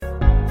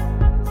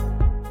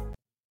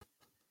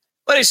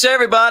What do you say,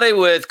 everybody?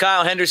 With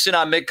Kyle Henderson,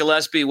 I'm Mick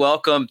Gillispie.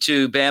 Welcome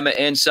to Bama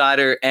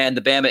Insider and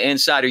the Bama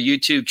Insider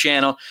YouTube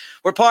channel.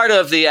 We're part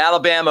of the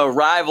Alabama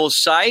Rivals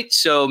site,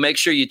 so make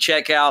sure you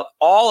check out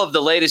all of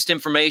the latest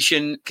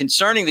information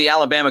concerning the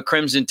Alabama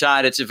Crimson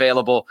Tide. It's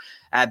available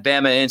at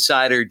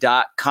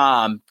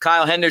BamaInsider.com.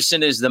 Kyle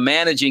Henderson is the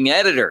managing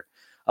editor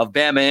of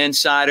Bama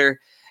Insider,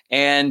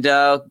 and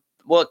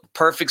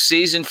perfect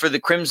season for the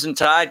Crimson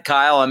Tide,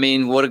 Kyle. I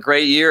mean, what a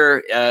great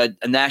year, a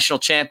national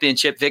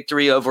championship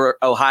victory over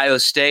Ohio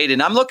State.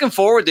 And I'm looking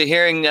forward to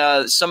hearing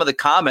some of the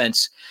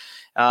comments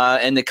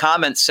in the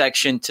comments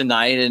section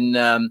tonight.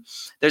 And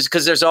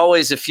there's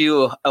always a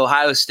few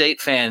Ohio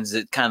State fans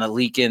that kind of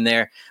leak in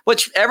there,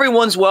 which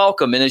everyone's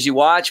welcome. And as you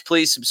watch,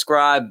 please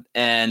subscribe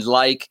and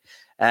like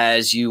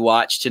as you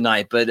watch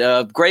tonight.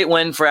 But great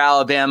win for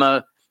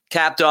Alabama,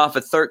 capped off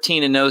a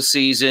 13-0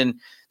 season.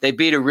 They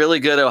beat a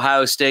really good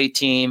Ohio State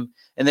team,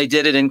 and they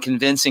did it in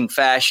convincing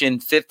fashion,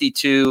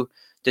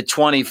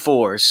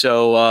 52-24.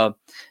 So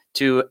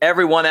to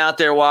everyone out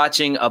there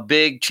watching, a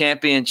big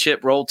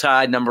championship Roll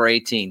Tide number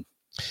 18.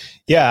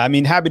 Yeah, I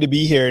mean, happy to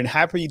be here and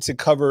happy to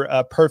cover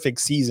a perfect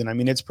season. I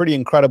mean, it's pretty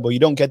incredible. You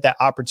don't get that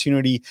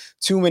opportunity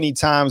too many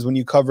times when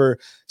you cover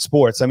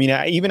sports. I mean,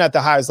 even at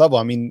the highest level,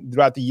 I mean,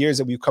 throughout the years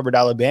that we've covered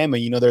Alabama,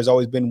 there's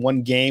always been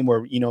one game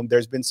where,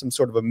 there's been some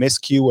sort of a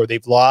miscue or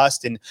they've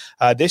lost. And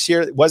this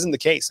year it wasn't the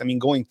case. I mean,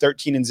 going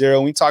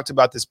 13-0, we talked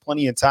about this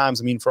plenty of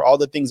times. I mean, for all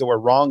the things that were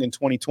wrong in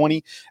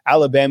 2020,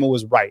 Alabama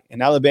was right.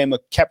 And Alabama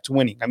kept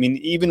winning. I mean,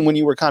 even when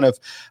you were kind of,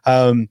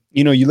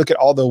 you look at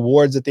all the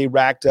awards that they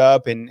racked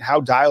up and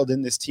how dialed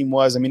in this team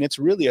was. I mean, it's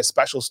really a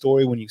special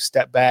story when you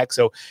step back.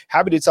 So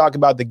happy to talk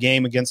about the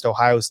game against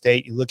Ohio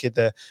State. You look at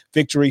the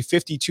victory,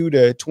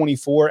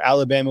 52-24.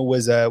 Alabama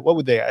was an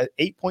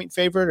 8-point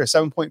favorite or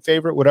 7-point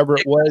favorite, whatever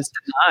it was.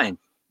 9.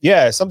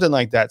 Yeah, something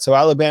like that. So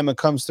Alabama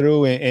comes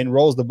through and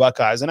rolls the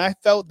Buckeyes. And I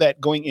felt that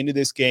going into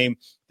this game,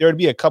 there would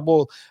be a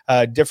couple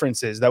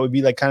differences that would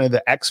be like kind of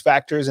the X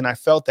factors. And I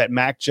felt that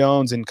Mac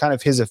Jones and kind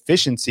of his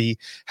efficiency,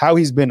 how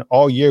he's been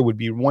all year, would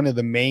be one of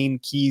the main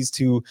keys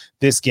to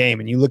this game.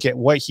 And you look at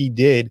what he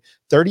did,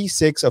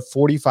 36 of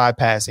 45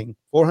 passing,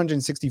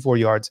 464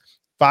 yards,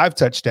 5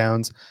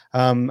 touchdowns.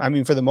 I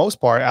mean, for the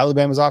most part,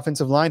 Alabama's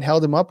offensive line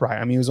held him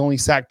upright. I mean, he was only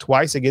sacked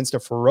twice against a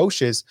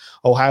ferocious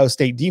Ohio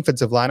State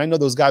defensive line. I know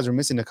those guys were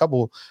missing a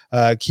couple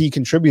key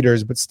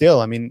contributors, but still,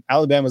 I mean,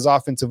 Alabama's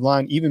offensive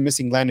line, even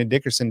missing Landon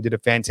Dickerson, did a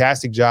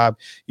fantastic job.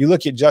 You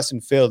look at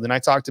Justin Fields, and I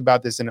talked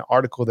about this in an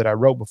article that I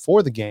wrote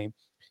before the game.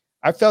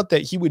 I felt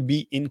that he would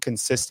be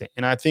inconsistent,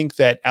 and I think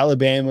that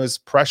Alabama's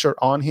pressure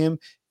on him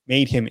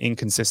made him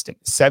inconsistent.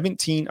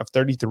 17 of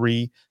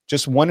 33,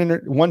 just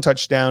one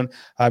touchdown.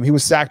 He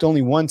was sacked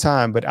only one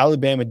time, but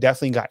Alabama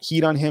definitely got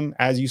heat on him.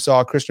 As you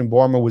saw, Christian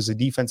Barmore was the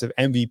defensive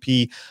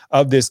MVP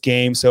of this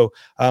game. So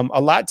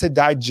a lot to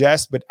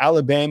digest, but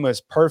Alabama is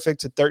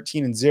perfect to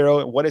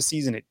 13-0. What a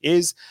season it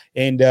is.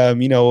 And, a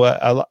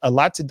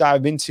lot to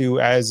dive into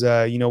as,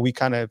 we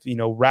kind of,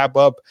 wrap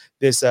up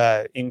this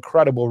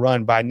incredible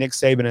run by Nick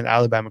Saban and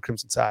Alabama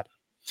Crimson Tide.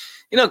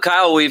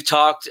 Kyle, we've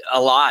talked a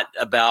lot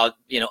about,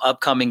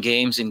 upcoming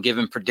games and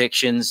giving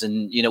predictions.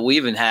 And, we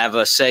even have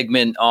a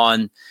segment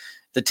on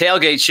the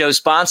Tailgate Show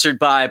sponsored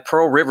by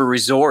Pearl River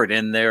Resort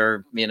and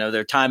their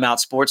Timeout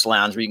Sports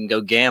Lounge where you can go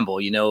gamble,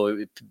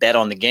 bet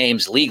on the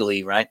games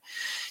legally, right?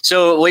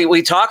 So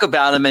we talk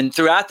about them. And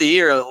throughout the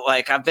year,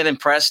 I've been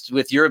impressed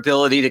with your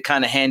ability to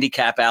kind of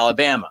handicap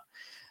Alabama.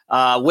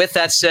 With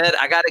that said,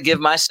 I got to give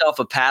myself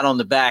a pat on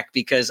the back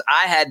because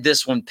I had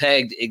this one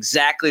pegged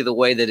exactly the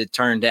way that it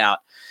turned out.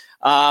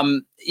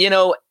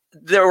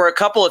 There were a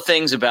couple of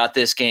things about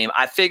this game.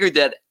 I figured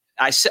that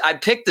I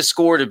picked the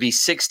score to be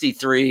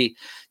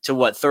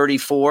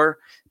 63-34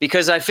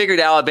 because I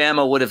figured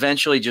Alabama would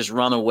eventually just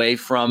run away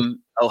from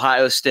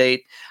Ohio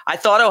State. I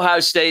thought Ohio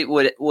State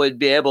would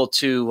be able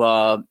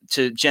to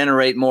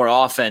generate more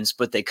offense,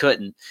 but they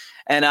couldn't.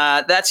 And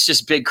that's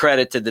just big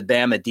credit to the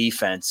Bama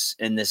defense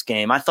in this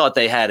game. I thought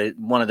they had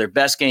one of their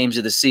best games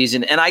of the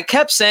season. And I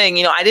kept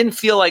saying, I didn't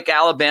feel like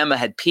Alabama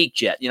had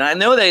peaked yet. I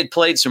know they had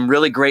played some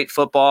really great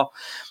football,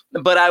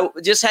 but I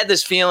just had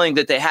this feeling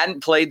that they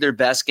hadn't played their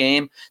best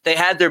game. They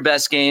had their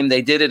best game.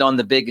 They did it on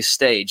the biggest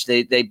stage.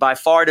 They by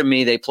far, to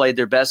me, they played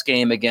their best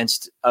game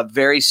against a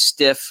very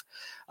stiff,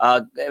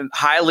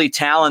 highly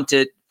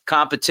talented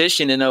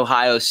competition in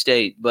Ohio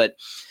State. But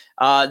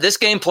this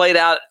game played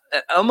out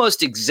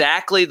almost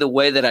exactly the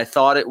way that I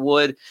thought it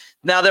would.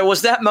 Now, there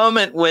was that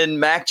moment when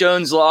Mac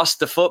Jones lost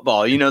the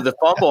football, the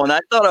fumble, and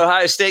I thought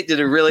Ohio State did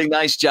a really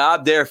nice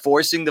job there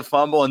forcing the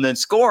fumble and then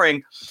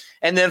scoring.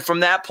 And then from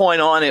that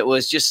point on, it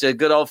was just a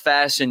good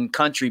old-fashioned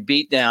country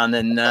beatdown,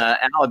 and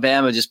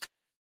Alabama just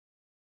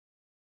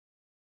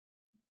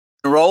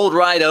rolled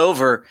right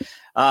over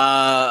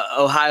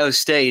Ohio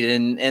State,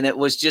 and it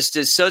was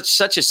just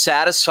such a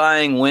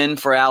satisfying win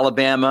for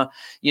Alabama.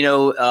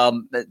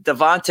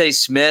 Devontae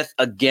Smith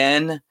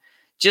again,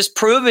 just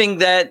proving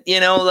that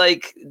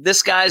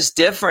this guy's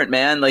different,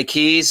 man.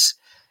 He's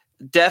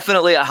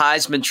definitely a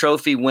Heisman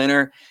Trophy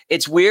winner.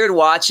 It's weird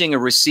watching a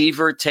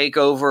receiver take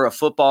over a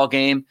football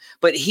game,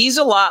 but he's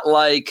a lot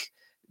like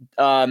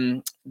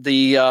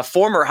the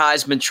former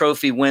Heisman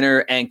Trophy winner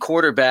and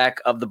quarterback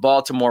of the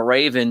Baltimore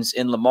Ravens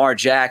in Lamar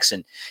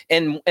Jackson.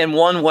 In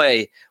one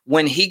way,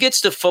 when he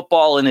gets the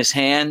football in his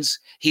hands,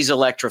 he's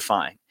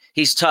electrifying.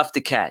 He's tough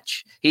to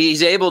catch.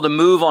 He's able to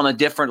move on a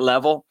different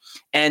level.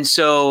 And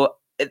so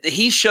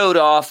he showed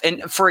off.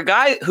 And for a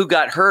guy who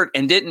got hurt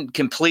and didn't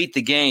complete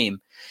the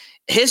game,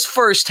 his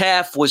first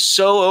half was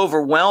so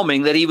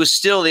overwhelming that he was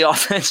still the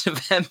offensive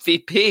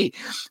MVP,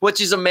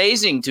 which is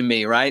amazing to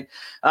me, right?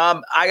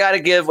 I got to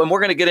give, and we're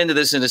going to get into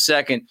this in a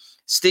second,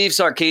 Steve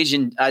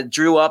Sarkisian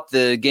drew up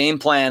the game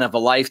plan of a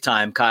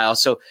lifetime, Kyle.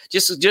 So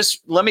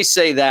just let me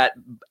say that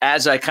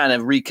as I kind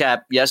of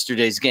recap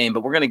yesterday's game,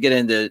 but we're going to get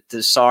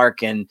into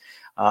Sark and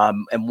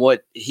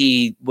what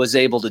he was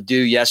able to do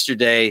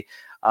yesterday.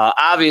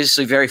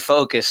 Obviously very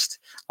focused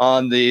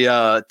on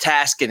the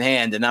task at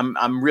hand, and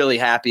I'm really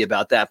happy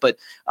about that. But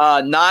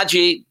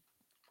Najee,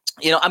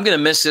 I'm going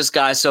to miss this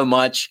guy so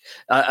much.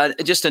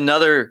 Just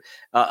another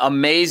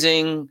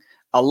amazing,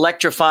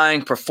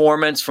 electrifying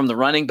performance from the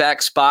running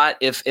back spot.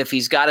 If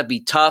he's got to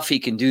be tough, he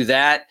can do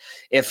that.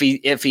 If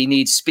he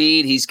needs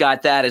speed, he's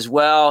got that as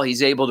well.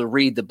 He's able to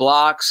read the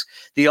blocks.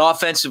 The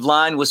offensive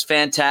line was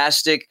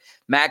fantastic.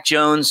 Mac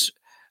Jones.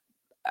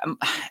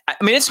 I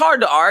mean, it's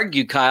hard to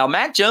argue, Kyle.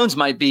 Mac Jones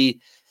might be.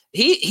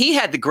 He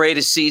had the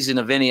greatest season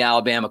of any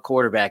Alabama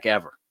quarterback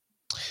ever.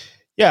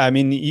 Yeah, I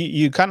mean,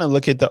 you kind of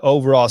look at the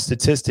overall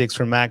statistics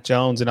for Mac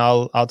Jones, and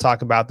I'll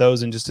talk about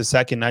those in just a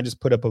second. I just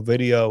put up a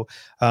video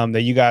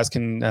that you guys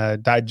can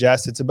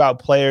digest. It's about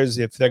players,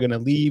 if they're going to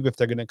leave, if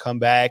they're going to come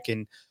back,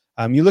 and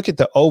you look at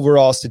the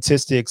overall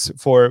statistics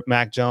for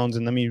Mac Jones,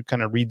 and let me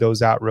kind of read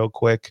those out real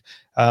quick.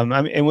 I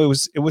mean, and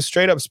it was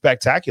straight up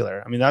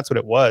spectacular. I mean, that's what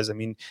it was. I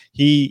mean,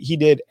 he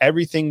did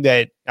everything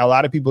that a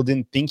lot of people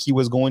didn't think he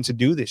was going to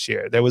do this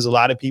year. There was a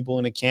lot of people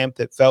in the camp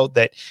that felt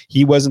that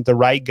he wasn't the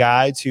right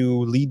guy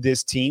to lead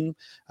this team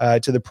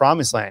to the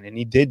promised land, and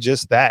he did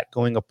just that,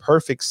 going a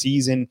perfect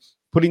season,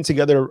 putting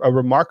together a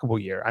remarkable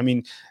year. I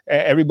mean,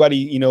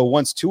 everybody,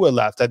 once Tua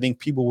left, I think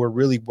people were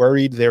really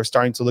worried. They were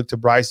starting to look to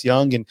Bryce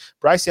Young, and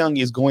Bryce Young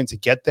is going to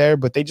get there,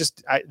 but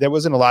there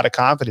wasn't a lot of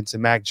confidence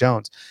in Mac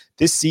Jones.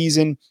 This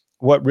season,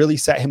 what really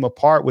set him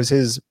apart was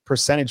his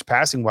percentage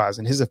passing wise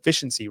and his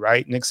efficiency,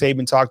 right? Nick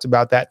Saban talked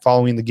about that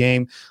following the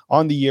game.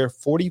 On the year,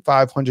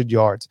 4,500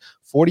 yards,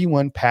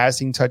 41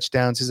 passing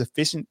touchdowns. His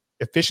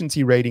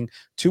efficiency rating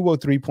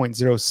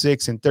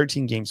 203.06 in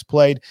 13 games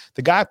played.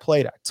 The guy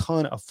played a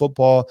ton of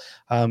football.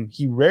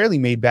 He rarely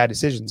made bad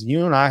decisions.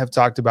 You and I have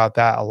talked about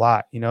that a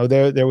lot.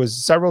 There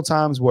was several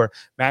times where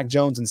Mac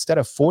Jones, instead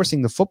of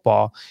forcing the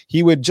football,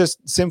 he would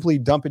just simply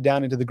dump it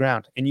down into the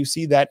ground. And you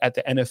see that at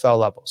the NFL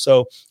level.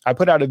 So I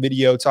put out a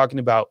video talking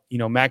about,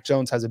 Mac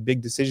Jones has a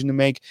big decision to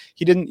make.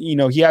 He didn't,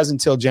 he has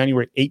until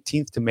January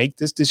 18th to make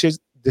this decision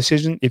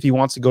if he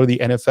wants to go to the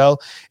NFL.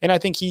 And I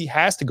think he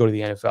has to go to the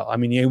NFL. I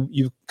mean,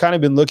 you've kind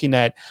of been looking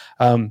at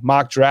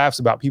mock drafts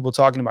about people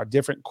talking about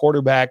different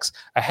quarterbacks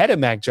ahead of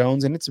Mac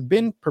Jones. And it's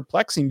been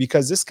perplexing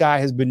because this guy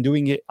has been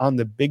doing it on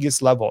the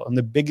biggest level, on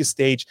the biggest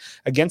stage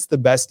against the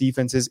best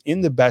defenses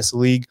in the best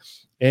league.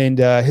 And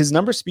his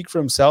numbers speak for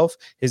himself,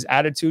 his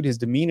attitude, his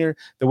demeanor,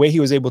 the way he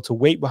was able to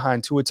wait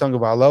behind Tua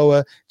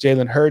Tagovailoa,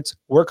 Jalen Hurts,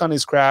 work on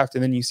his craft,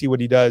 and then you see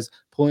what he does,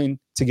 pulling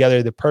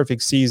together the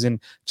perfect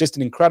season, just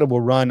an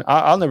incredible run.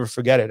 I'll never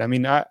forget it. I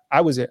mean,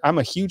 I'm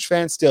a huge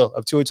fan still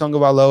of Tua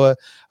Tagovailoa.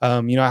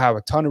 I have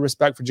a ton of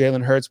respect for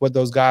Jalen Hurts, what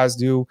those guys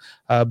do.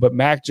 But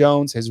Mac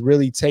Jones has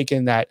really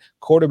taken that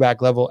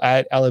quarterback level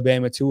at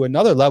Alabama to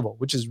another level,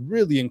 which is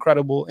really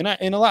incredible.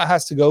 And a lot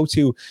has to go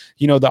to,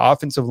 the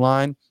offensive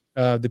line.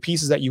 The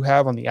pieces that you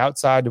have on the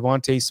outside,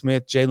 Devontae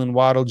Smith, Jalen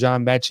Waddle,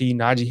 John Mechie,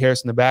 Najee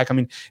Harris in the back. I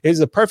mean, it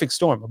is a perfect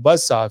storm, a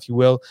buzzsaw, if you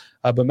will.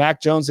 But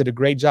Mac Jones did a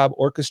great job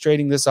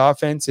orchestrating this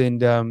offense,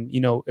 and, an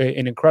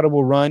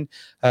incredible run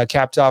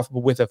capped off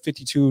with a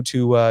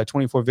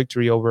 52-24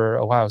 victory over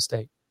Ohio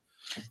State.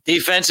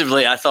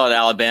 Defensively, I thought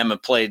Alabama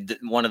played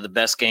one of the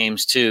best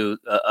games, too,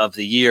 of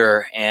the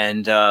year.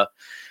 And,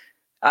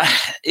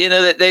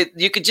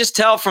 you could just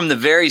tell from the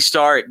very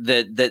start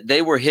that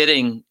they were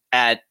hitting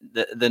at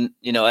the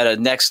at a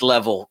next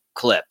level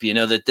clip,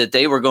 that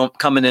they were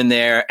coming in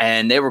there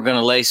and they were going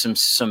to lay some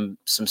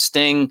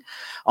sting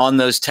on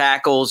those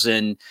tackles,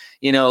 and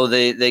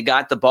they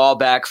got the ball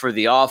back for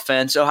the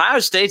offense. Ohio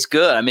State's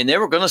good. I mean, they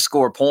were going to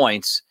score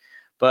points,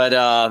 but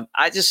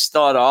I just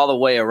thought all the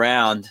way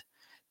around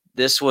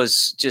this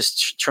was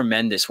just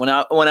tremendous. When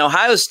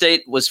Ohio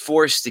State was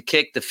forced to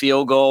kick the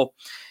field goal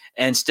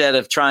instead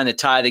of trying to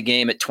tie the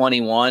game at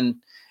 21.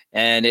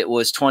 And it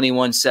was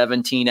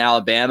 21-17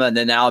 Alabama, and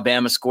then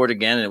Alabama scored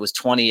again, and it was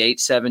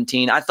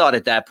 28-17. I thought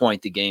at that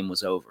point the game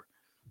was over.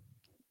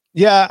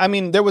 Yeah, I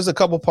mean, there was a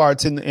couple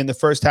parts in the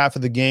first half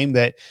of the game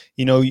that,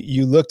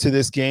 you look to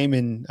this game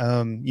and,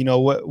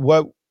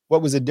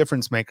 what was a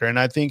difference maker. And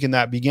I think in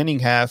that beginning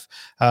half,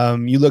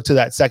 you look to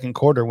that second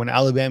quarter when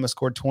Alabama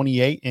scored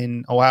 28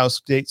 and Ohio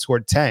State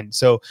scored 10.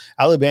 So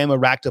Alabama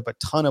racked up a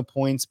ton of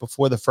points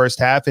before the first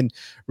half. And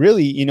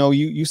really,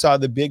 you saw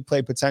the big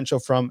play potential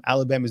from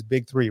Alabama's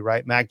big three,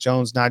 right? Mac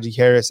Jones, Najee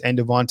Harris, and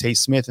Devontae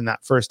Smith in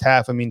that first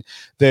half. I mean,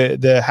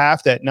 the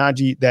half that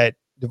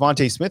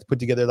Devontae Smith put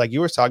together, like you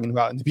were talking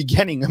about in the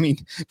beginning,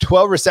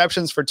 12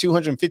 receptions for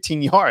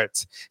 215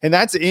 yards. And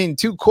that's in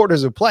 2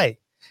 quarters of play,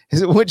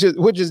 which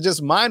is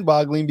just mind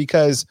boggling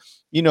because,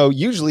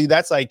 usually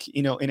that's like,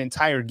 an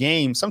entire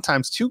game,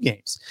 sometimes 2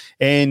 games.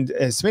 And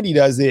Smitty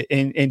does it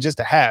in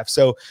just a half.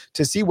 So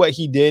to see what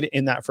he did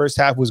in that first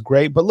half was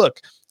great. But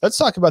look, let's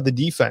talk about the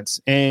defense.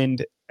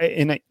 And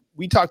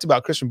we talked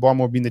about Christian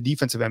Barmore being the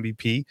defensive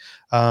MVP.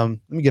 Let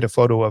me get a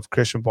photo of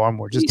Christian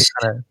Barmore just to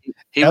kind of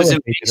he was in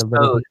beast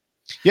mode.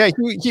 Yeah,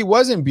 he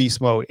was in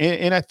beast mode.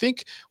 And I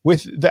think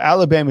with the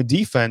Alabama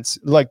defense,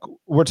 like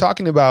we're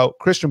talking about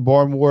Christian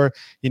Barmore,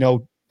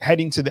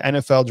 heading to the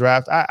NFL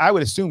draft, I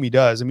would assume he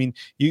does. I mean,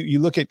 you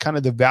look at kind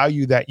of the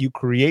value that you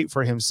create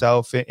for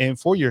himself and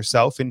for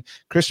yourself, and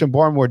Christian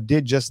Barmore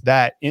did just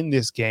that in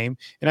this game,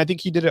 and I think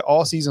he did it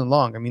all season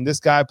long. I mean, this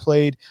guy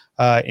played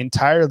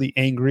entirely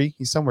angry.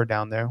 He's somewhere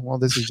down there. Well,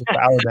 this is just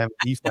the Alabama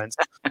defense.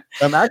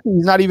 Actually,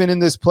 he's not even in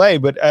this play,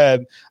 but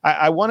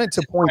I wanted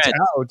to point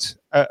out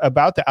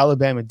about the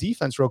Alabama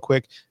defense real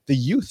quick, the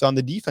youth on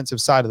the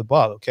defensive side of the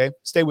ball, okay?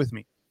 Stay with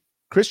me.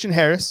 Christian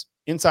Harris,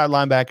 inside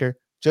linebacker,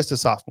 just a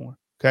sophomore.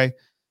 Okay.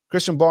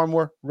 Christian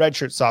Barmore,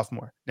 redshirt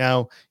sophomore.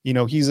 Now,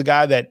 he's a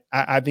guy that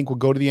I think will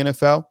go to the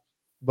NFL,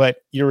 but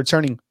you're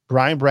returning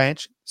Brian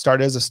Branch,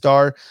 started as a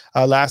star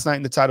last night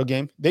in the title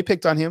game. They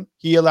picked on him.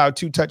 He allowed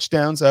 2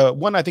 touchdowns.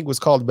 One, I think, was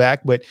called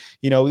back, but,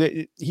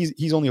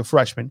 he's only a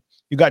freshman.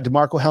 You got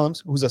DeMarco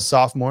Helms, who's a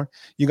sophomore.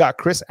 You got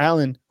Chris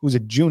Allen, who's a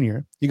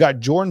junior. You got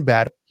Jordan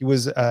Battle. He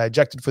was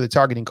ejected for the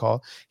targeting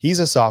call. He's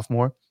a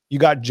sophomore. You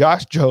got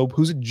Josh Jobe,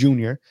 who's a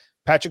junior.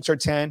 Patrick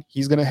Surtain,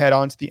 he's going to head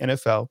on to the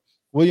NFL.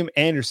 William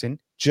Anderson,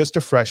 just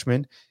a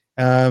freshman.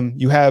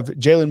 You have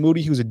Jalen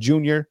Moody, who's a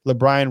junior,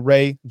 LeBron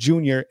Ray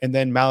Jr., and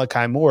then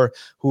Malachi Moore,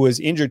 who was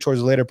injured towards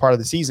the later part of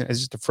the season as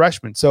just a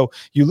freshman. So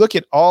you look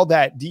at all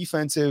that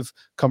defensive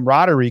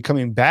camaraderie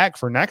coming back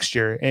for next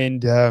year.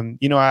 And,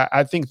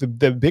 I think the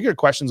bigger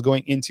questions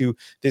going into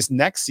this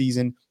next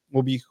season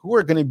will be who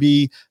are going to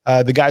be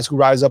the guys who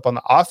rise up on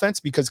the offense,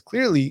 because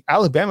clearly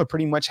Alabama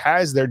pretty much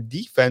has their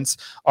defense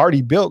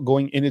already built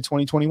going into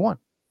 2021.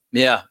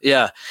 Yeah.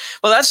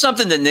 Well, that's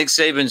something that Nick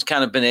Saban's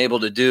kind of been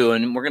able to do,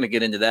 and we're going to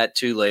get into that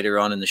too later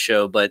on in the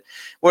show, but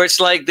where it's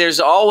like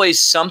there's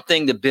always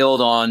something to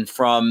build on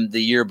from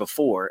the year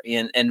before.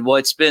 And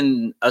what's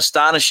been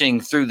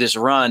astonishing through this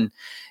run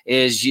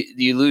is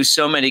you lose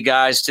so many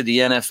guys to the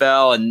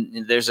NFL,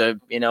 and there's a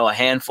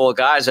handful of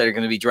guys that are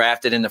going to be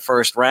drafted in the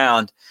first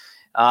round,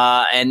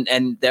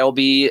 and there'll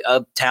be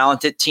a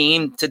talented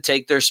team to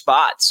take their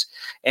spots.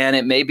 And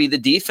it may be the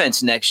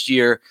defense next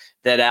year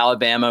that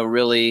Alabama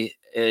really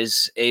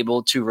is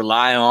able to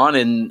rely on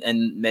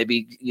and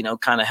maybe,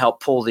 kind of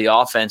help pull the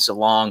offense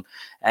along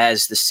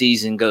as the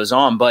season goes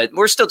on. But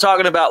we're still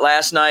talking about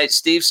last night.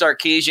 Steve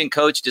Sarkisian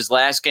coached his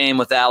last game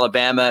with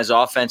Alabama as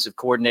offensive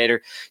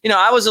coordinator.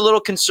 I was a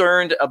little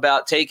concerned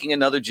about taking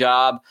another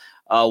job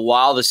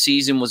while the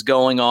season was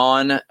going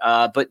on.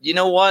 But you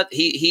know what?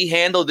 He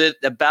handled it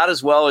about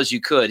as well as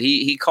you could.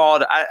 He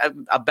called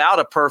about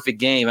a perfect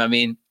game. I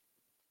mean,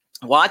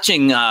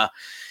 watching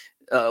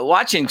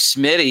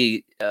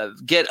Smitty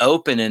get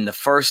open in the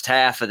first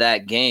half of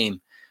that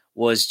game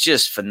was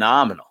just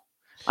phenomenal.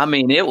 I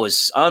mean, it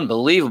was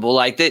unbelievable.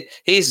 Like there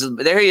he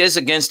is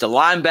against a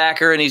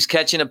linebacker, and he's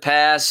catching a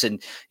pass,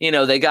 and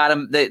they got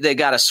him. They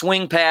got a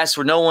swing pass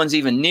where no one's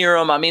even near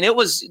him. I mean, it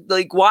was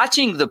like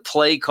watching the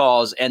play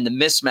calls and the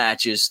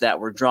mismatches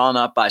that were drawn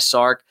up by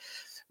Sark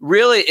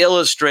really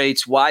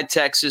illustrates why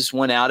Texas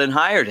went out and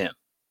hired him.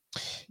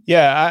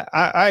 Yeah,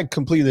 I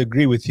completely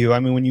agree with you. I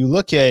mean, when you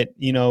look at,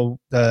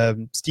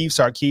 Steve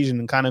Sarkisian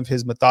and kind of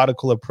his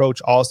methodical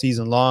approach all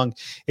season long,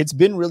 it's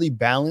been really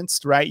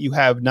balanced, right? You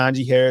have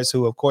Najee Harris,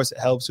 who, of course, it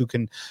helps, who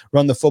can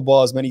run the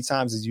football as many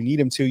times as you need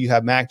him to. You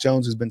have Mac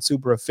Jones, who's been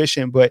super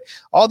efficient, but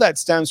all that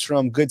stems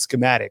from good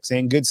schematics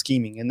and good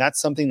scheming. And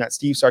that's something that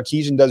Steve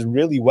Sarkisian does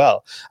really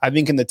well. I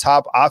think in the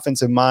top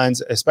offensive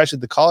minds, especially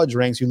the college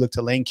ranks, you look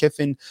to Lane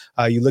Kiffin,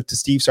 you look to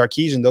Steve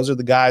Sarkisian. Those are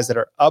the guys that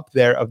are up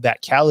there of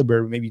that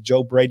caliber. Maybe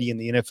Joe Brady in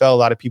the NFL. A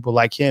lot of people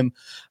like him.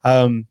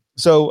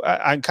 So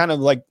I'm kind of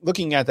like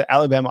looking at the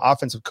Alabama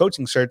offensive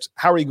coaching search.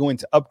 How are you going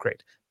to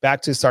upgrade?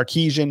 Back to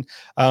Sarkisian,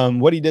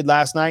 what he did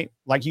last night,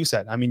 like you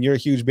said, I mean, you're a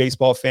huge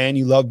baseball fan.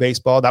 You love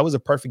baseball. That was a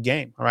perfect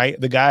game, all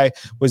right? The guy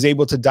was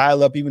able to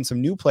dial up even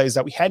some new plays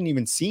that we hadn't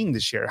even seen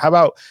this year. How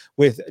about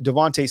with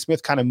Devontae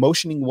Smith kind of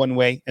motioning one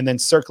way and then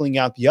circling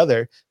out the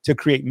other to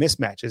create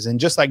mismatches? And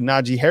just like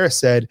Najee Harris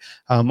said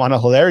on a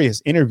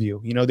hilarious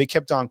interview, they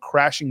kept on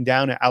crashing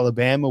down at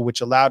Alabama,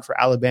 which allowed for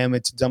Alabama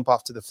to dump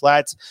off to the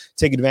flats,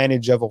 take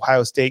advantage of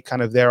Ohio State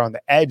kind of there on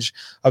the edge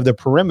of the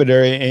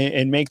perimeter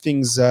and make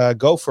things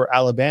go for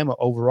Alabama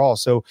overall.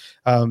 So,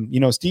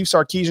 Steve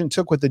Sarkisian took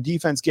took what the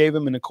defense gave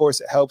him, and of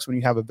course, it helps when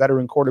you have a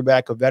veteran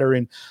quarterback, a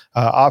veteran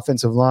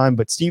offensive line.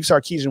 But Steve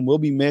Sarkisian will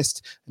be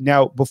missed.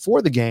 Now,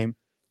 before the game,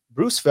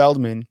 Bruce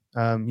Feldman,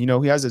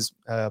 he has his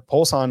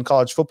pulse on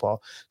college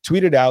football,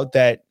 tweeted out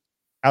that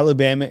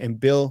Alabama and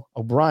Bill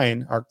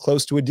O'Brien are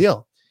close to a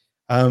deal.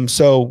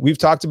 So we've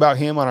talked about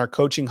him on our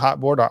coaching hot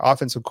board, our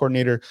offensive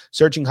coordinator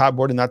searching hot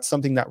board, and that's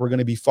something that we're going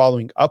to be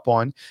following up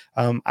on.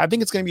 I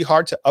think it's going to be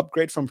hard to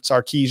upgrade from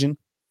Sarkisian,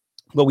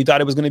 but we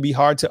thought it was going to be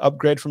hard to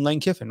upgrade from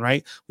Lane Kiffin,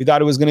 right? We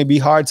thought it was going to be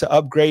hard to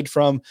upgrade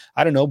from,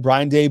 I don't know,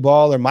 Brian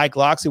Daboll or Mike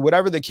Locksley,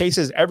 whatever the case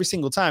is, every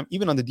single time,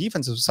 even on the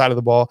defensive side of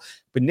the ball.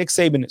 But Nick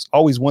Saban is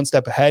always one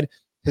step ahead.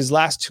 His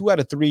last 2 out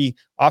of 3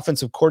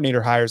 offensive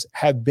coordinator hires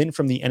have been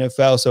from the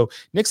NFL. So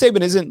Nick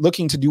Saban isn't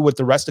looking to do what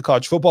the rest of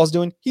college football is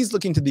doing. He's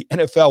looking to the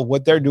NFL,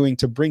 what they're doing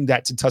to bring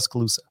that to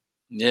Tuscaloosa.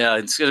 Yeah,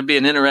 it's going to be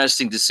an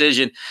interesting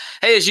decision.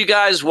 Hey, as you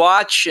guys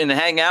watch and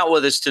hang out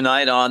with us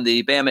tonight on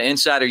the Bama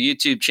Insider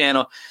YouTube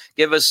channel,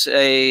 give us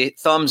a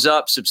thumbs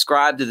up,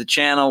 subscribe to the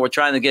channel. We're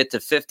trying to get to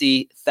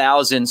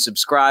 50,000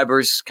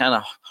 subscribers. Kind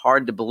of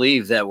hard to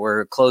believe that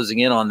we're closing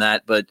in on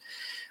that, but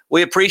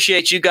we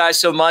appreciate you guys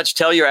so much.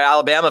 Tell your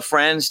Alabama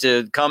friends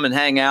to come and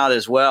hang out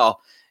as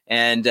well.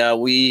 And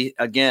we,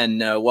 again,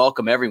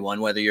 welcome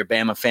everyone, whether you're a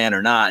Bama fan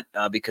or not,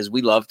 because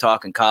we love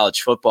talking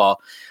college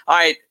football. All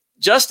right,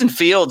 Justin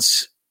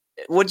Fields,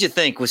 what'd you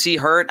think? Was he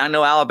hurt? I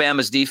know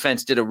Alabama's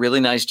defense did a really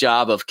nice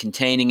job of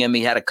containing him.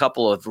 He had a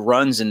couple of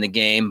runs in the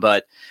game,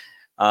 but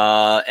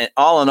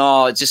all in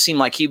all, it just seemed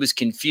like he was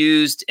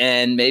confused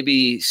and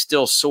maybe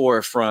still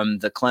sore from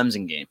the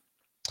Clemson game.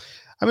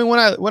 I mean,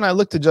 when I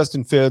looked at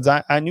Justin Fields,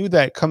 I knew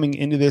that coming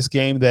into this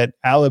game that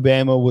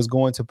Alabama was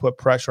going to put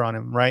pressure on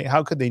him, right?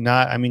 How could they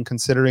not? I mean,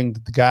 considering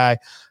that the guy,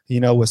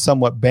 was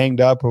somewhat banged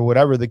up or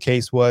whatever the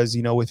case was,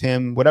 with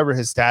him, whatever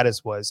his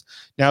status was.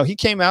 Now, he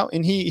came out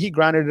and he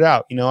grinded it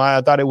out.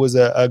 I thought it was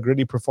a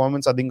gritty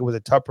performance. I think it was a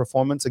tough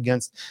performance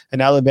against an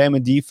Alabama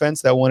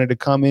defense that wanted to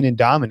come in and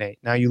dominate.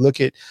 Now, you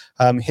look at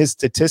his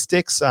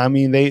statistics. I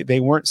mean, they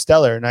weren't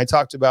stellar. And I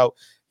talked about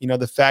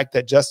the fact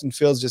that Justin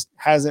Fields just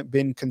hasn't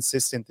been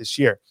consistent this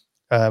year.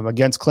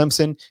 Against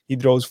Clemson, he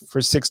throws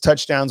for 6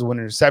 touchdowns, 1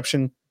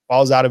 interception,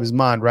 falls out of his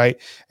mind,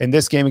 right? In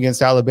this game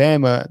against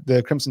Alabama,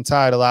 the Crimson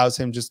Tide allows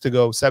him just to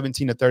go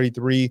 17 to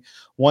 33,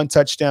 1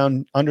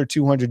 touchdown, under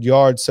 200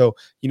 yards. So,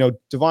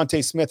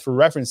 Devontae Smith, for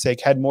reference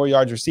sake, had more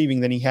yards receiving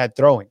than he had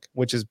throwing,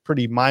 which is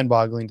pretty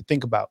mind-boggling to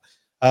think about.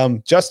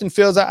 Justin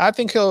Fields, I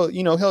think he'll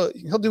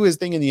do his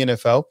thing in the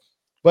NFL.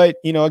 But,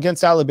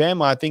 against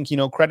Alabama, I think,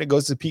 credit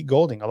goes to Pete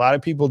Golding. A lot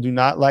of people do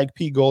not like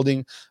Pete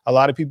Golding. A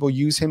lot of people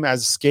use him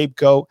as a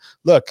scapegoat.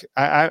 Look,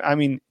 I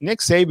mean, Nick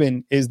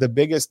Saban is the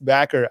biggest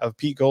backer of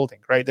Pete Golding,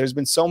 right? There's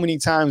been so many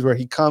times where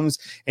he comes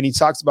and he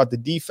talks about the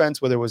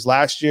defense, whether it was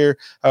last year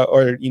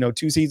or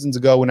 2 seasons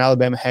ago when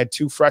Alabama had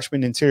 2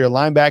 freshman interior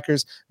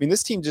linebackers. I mean,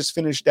 this team just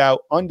finished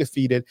out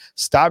undefeated,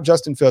 stopped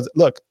Justin Fields.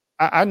 Look,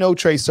 I know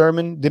Trey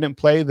Sermon didn't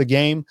play the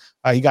game.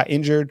 He got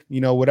injured,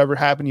 whatever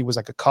happened. He was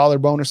like a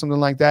collarbone or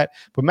something like that.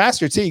 But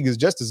Master Teague is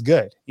just as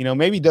good.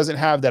 Maybe he doesn't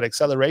have that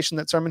acceleration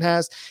that Sermon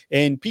has.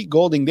 And Pete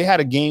Golding, they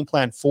had a game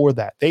plan for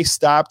that. They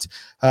stopped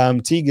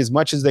Teague as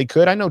much as they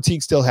could. I know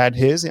Teague still had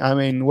his. I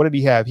mean, what did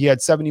he have? He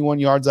had 71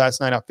 yards last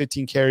night out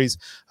 15 carries.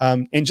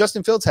 And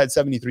Justin Fields had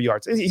 73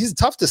 yards. He's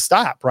tough to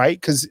stop, right?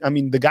 Because,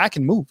 the guy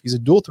can move. He's a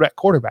dual threat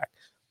quarterback.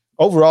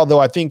 Overall, though,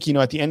 I think,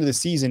 at the end of the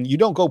season, you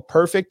don't go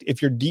perfect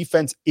if your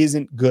defense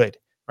isn't good,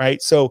 right?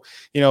 So,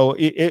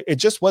 it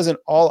just wasn't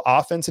all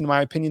offense, in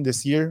my opinion,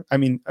 this year. I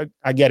mean,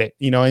 I get it.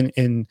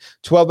 In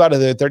 12 out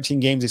of the 13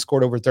 games, they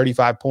scored over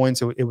 35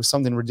 points. It was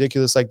something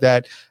ridiculous like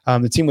that.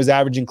 The team was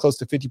averaging close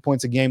to 50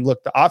 points a game.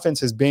 Look, the offense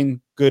has been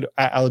good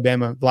at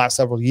Alabama the last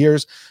several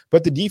years,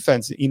 but the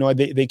defense,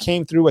 they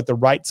came through at the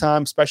right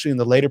time, especially in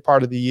the later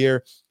part of the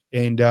year.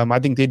 And I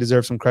think they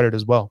deserve some credit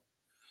as well.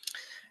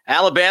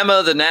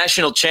 Alabama, the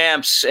national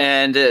champs,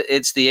 and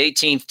it's the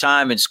 18th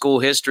time in school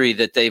history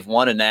that they've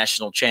won a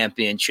national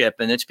championship,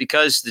 and it's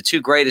because the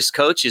 2 greatest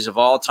coaches of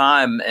all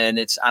time, and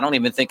I don't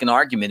even think an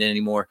argument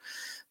anymore,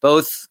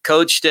 both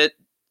coached at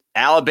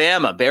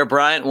Alabama. Bear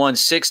Bryant won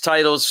 6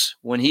 titles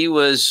when he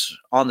was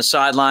on the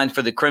sideline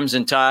for the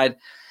Crimson Tide,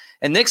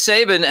 and Nick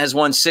Saban has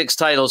won 6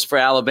 titles for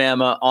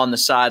Alabama on the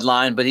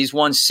sideline, but he's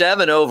won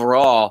 7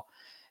 overall,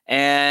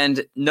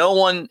 and no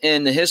one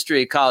in the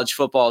history of college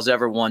football has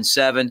ever won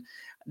 7.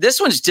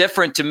 This one's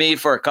different to me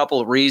for a couple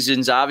of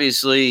reasons.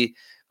 Obviously,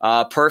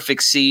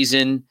 perfect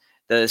season,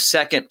 the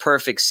second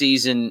perfect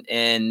season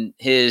in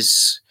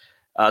his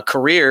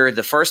career.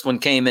 The first one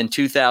came in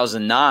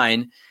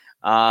 2009.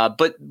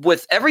 But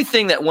with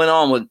everything that went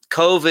on with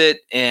COVID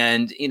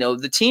and,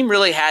 the team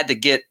really had to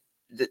get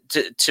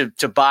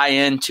to buy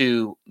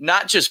into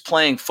not just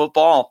playing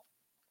football,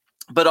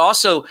 but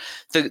also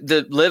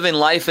the living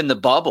life in the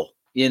bubble.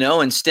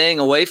 And staying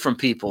away from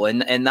people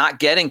and not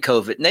getting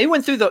COVID. And they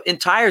went through the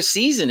entire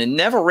season and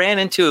never ran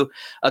into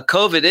a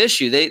COVID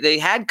issue. They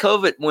had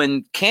COVID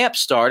when camp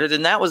started,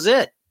 and that was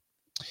it.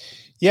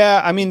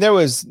 Yeah, I mean, there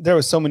was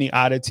so many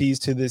oddities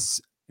to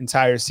this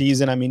entire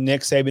season. I mean,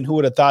 Nick Saban, who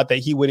would have thought that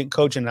he wouldn't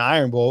coach in an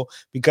Iron Bowl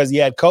because he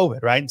had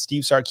COVID, right? And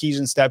Steve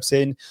Sarkisian steps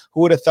in.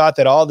 Who would have thought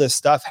that all this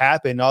stuff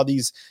happened, all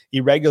these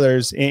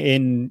irregulars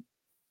in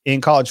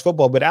college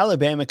football, but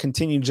Alabama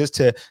continued just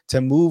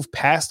to move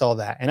past all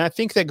that. And I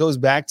think that goes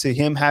back to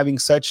him having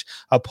such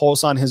a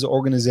pulse on his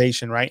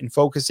organization, right? And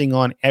focusing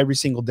on every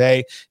single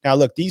day. Now,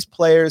 look, these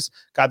players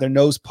got their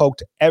nose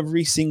poked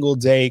every single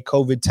day,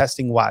 COVID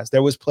testing wise.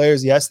 There was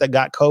players, yes, that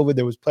got COVID.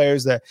 There was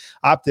players that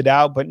opted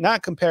out, but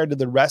not compared to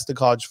the rest of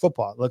college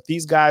football. Look,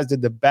 these guys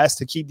did the best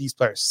to keep these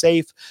players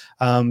safe.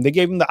 They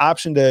gave them the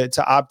option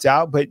to opt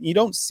out, but you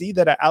don't see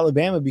that at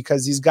Alabama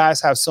because these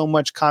guys have so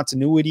much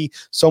continuity,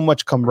 so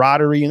much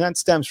camaraderie. And that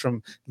stems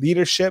from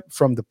leadership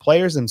from the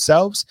players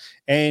themselves.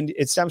 And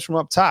it stems from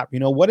up top. You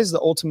know, what is the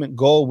ultimate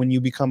goal when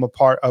you become a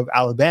part of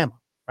Alabama,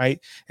 right?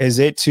 Is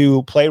it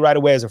to play right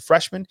away as a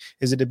freshman?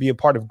 Is it to be a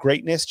part of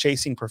greatness,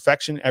 chasing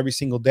perfection every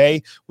single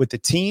day with the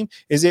team?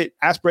 Is it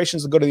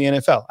aspirations to go to the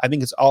NFL? I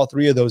think it's all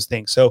three of those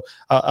things. So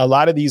a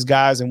lot of these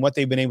guys and what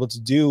they've been able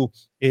to do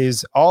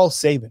is all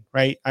Saban,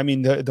 right? I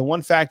mean, the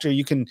one factor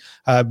you can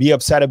be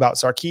upset about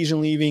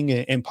Sarkisian leaving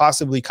and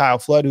possibly Kyle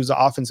Flood, who's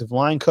the offensive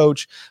line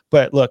coach.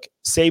 But look,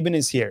 Saban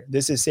is here.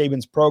 This is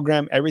Saban's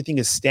program. Everything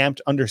is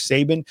stamped under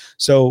Saban.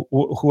 So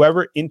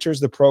whoever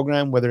enters the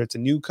program, whether it's a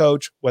new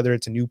coach, whether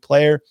it's a new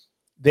player,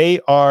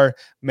 they are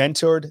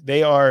mentored.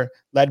 They are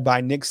led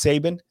by Nick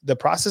Saban. The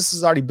process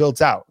is already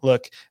built out.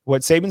 Look,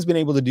 what Saban's been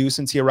able to do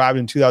since he arrived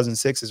in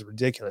 2006 is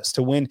ridiculous.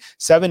 To win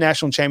 7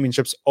 national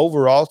championships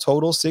overall,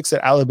 total 6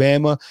 at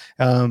Alabama,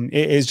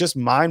 is just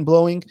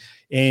mind-blowing.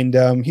 And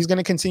he's going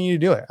to continue to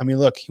do it. I mean,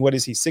 look, what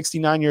is he,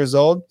 69 years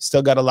old?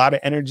 Still got a lot of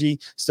energy,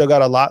 still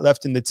got a lot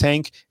left in the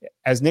tank.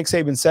 As Nick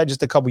Saban said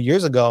just a couple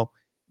years ago,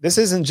 this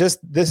isn't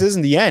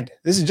the end.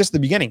 This is just the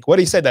beginning. What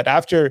he said that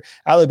after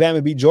Alabama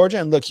beat Georgia,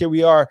 and look, here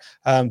we are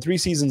 3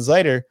 seasons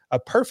later, a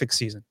perfect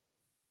season.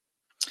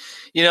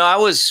 You know, I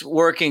was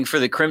working for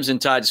the Crimson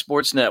Tide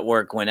Sports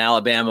Network when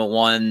Alabama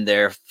won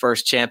their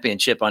first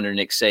championship under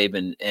Nick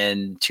Saban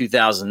in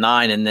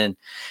 2009. And then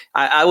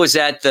I was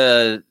at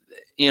in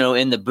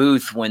the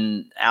booth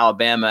when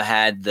Alabama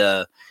had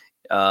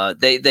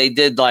they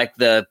did like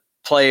the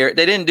player.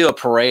 They didn't do a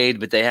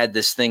parade, but they had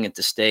this thing at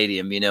the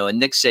stadium, and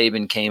Nick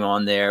Saban came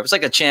on there. It was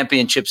like a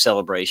championship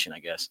celebration, I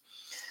guess.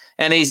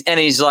 And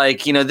he's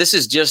like, this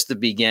is just the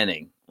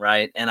beginning,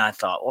 right? And I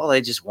thought, well,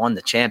 they just won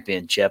the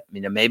championship.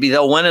 Maybe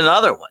they'll win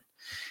another one.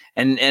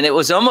 And it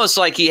was almost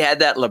like he had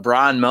that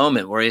LeBron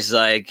moment where he's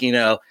like, he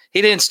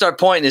didn't start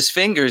pointing his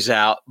fingers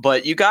out,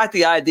 but you got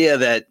the idea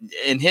that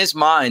in his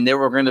mind, there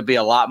were going to be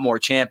a lot more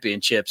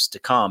championships to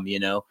come,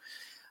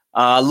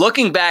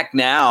 Looking back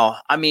now,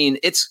 I mean,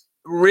 it's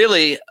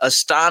really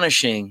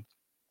astonishing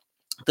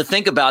to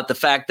think about the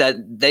fact that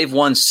they've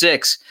won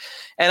 6.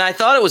 And I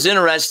thought it was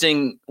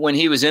interesting when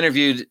he was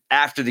interviewed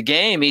after the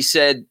game. He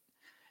said,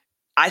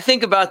 I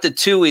think about the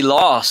 2 we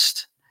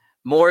lost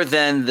more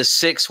than the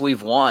 6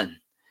 we've won.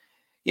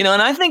 And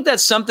I think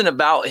that's something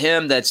about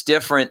him that's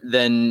different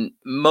than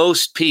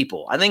most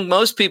people. I think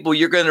most people,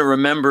 you're going to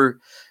remember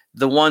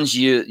the ones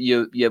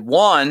you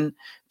won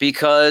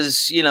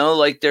because,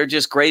 like they're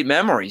just great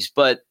memories.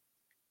 But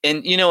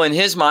in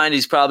his mind,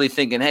 he's probably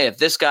thinking, hey, if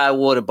this guy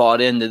would have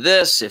bought into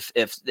this, if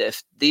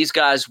these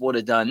guys would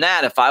have done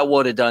that, if I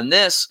would have done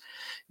this,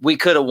 we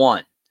could have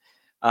won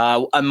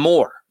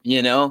more,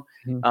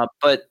 Mm-hmm.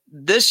 But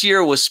this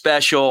year was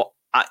special.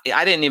 I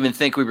didn't even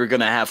think we were going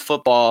to have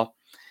football.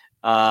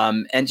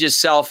 And just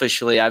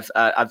selfishly,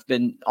 I've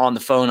been on the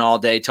phone all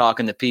day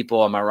talking to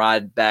people on my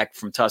ride back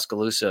from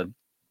Tuscaloosa.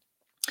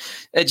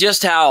 And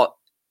just how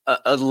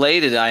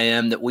elated I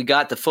am that we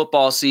got the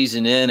football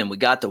season in and we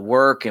got the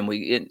work and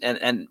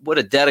and what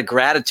a debt of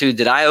gratitude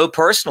that I owe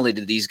personally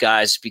to these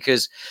guys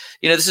because,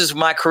 this is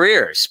my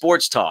career,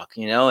 sports talk,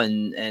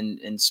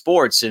 and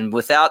sports. And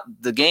without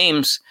the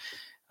games,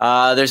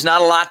 there's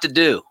not a lot to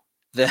do.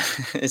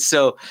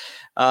 So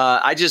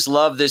I just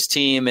love this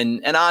team.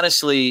 And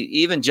honestly,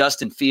 even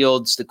Justin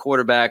Fields, the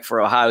quarterback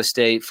for Ohio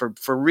State, for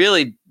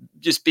really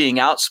just being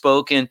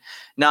outspoken,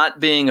 not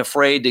being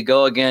afraid to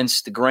go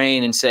against the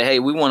grain and say, hey,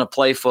 we want to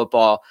play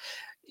football.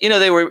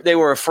 They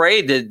were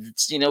afraid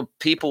that,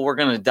 people were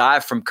going to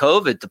die from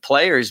COVID, the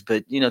players.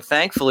 But,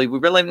 thankfully, we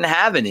really didn't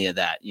have any of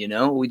that.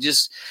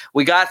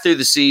 We got through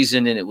the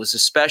season and it was a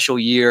special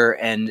year.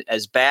 And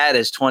as bad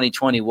as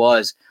 2020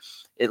 was,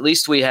 at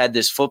least we had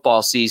this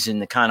football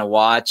season to kind of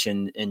watch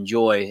and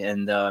enjoy.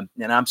 And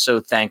I'm so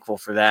thankful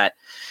for that.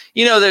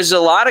 There's a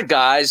lot of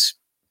guys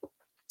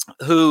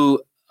who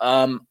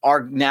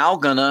are now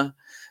going to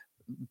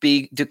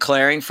be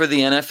declaring for the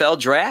NFL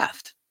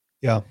draft.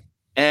 Yeah.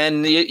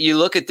 And you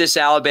look at this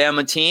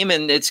Alabama team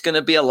and it's going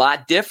to be a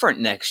lot different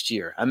next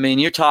year. I mean,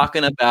 you're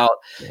talking about,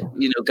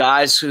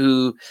 guys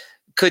who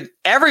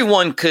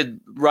everyone could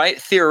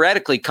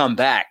theoretically come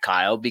back,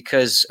 Kyle,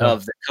 because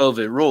of the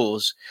COVID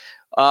rules.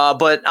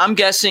 But I'm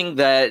guessing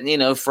that,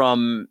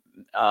 from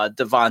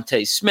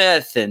Devontae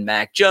Smith and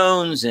Mac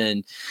Jones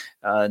and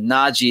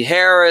Najee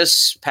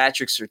Harris,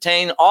 Patrick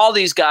Surtain, all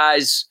these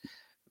guys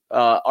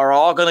are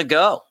all going to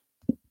go.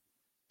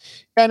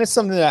 And it's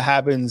something that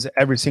happens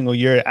every single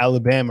year at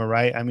Alabama,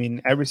 right? I mean,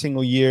 every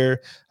single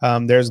year,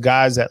 there's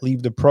guys that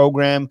leave the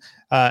program.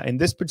 In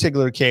this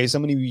particular case,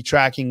 I'm going to be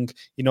tracking,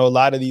 a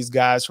lot of these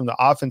guys from the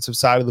offensive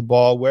side of the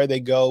ball, where they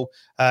go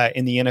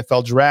in the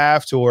NFL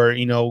draft, or,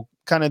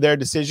 kind of their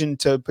decision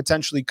to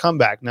potentially come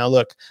back. Now,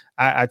 look,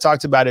 I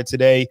talked about it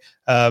today.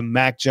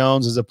 Mac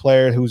Jones is a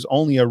player who's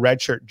only a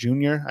redshirt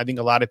junior. I think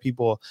a lot of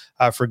people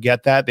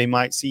forget that. They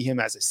might see him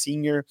as a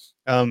senior.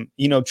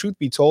 Truth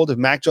be told, if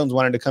Mac Jones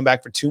wanted to come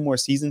back for 2 more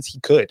seasons, he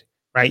could,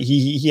 right?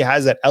 He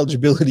has that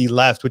eligibility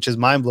left, which is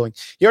mind blowing.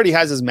 He already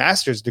has his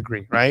master's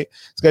degree, right?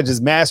 He's got his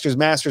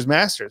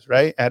master's,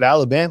 right, at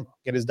Alabama,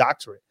 get his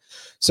doctorate.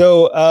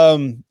 So,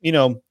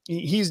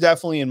 he's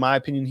definitely, in my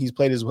opinion, he's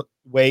played his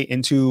way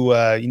into,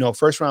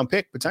 first round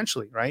pick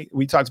potentially, right?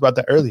 We talked about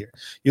that earlier.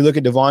 You look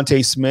at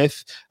Devontae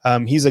Smith.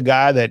 He's a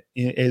guy that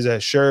is a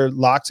sure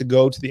lock to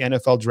go to the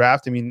NFL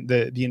draft. I mean,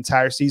 the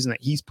entire season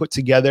that he's put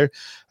together.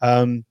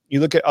 You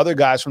look at other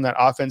guys from that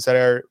offense that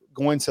are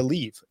going to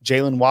leave.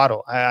 Jalen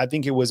Waddle. I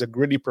think it was a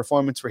gritty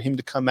performance for him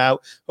to come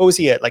out. What was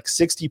he at, like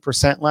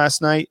 60%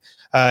 last night?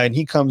 And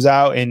he comes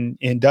out and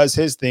does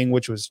his thing,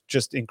 which was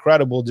just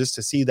incredible just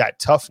to see that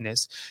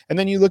toughness. And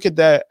then you look at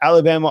the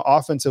Alabama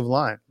offensive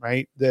line,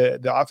 right?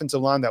 The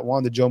offensive line that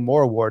won the Joe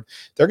Moore Award.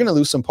 They're going to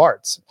lose some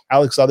parts.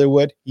 Alex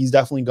Leatherwood, he's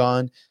definitely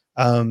gone.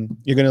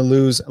 You're going to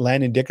lose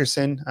Landon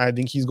Dickerson. I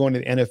think he's going to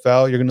the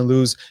NFL. You're going to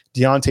lose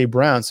Deontay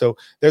Brown. So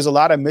there's a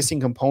lot of missing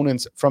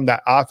components from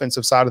that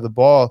offensive side of the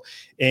ball.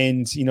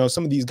 And,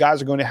 some of these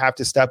guys are going to have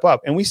to step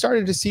up. And we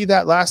started to see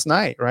that last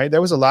night, right?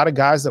 There was a lot of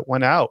guys that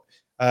went out.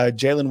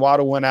 Jalen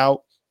Waddle went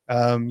out.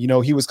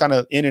 He was kind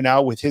of in and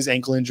out with his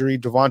ankle injury.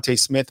 Devontae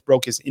Smith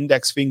broke his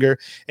index finger,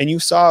 and you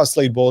saw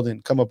Slade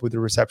Bolden come up with a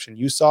reception.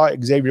 You saw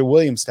Xavier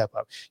Williams step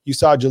up. You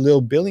saw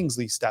Jaleel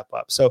Billingsley step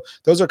up. So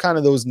those are kind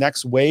of those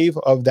next wave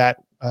of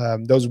that,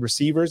 those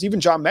receivers.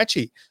 Even John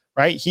Mechie,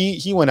 right?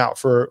 He went out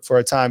for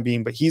a time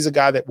being, but he's a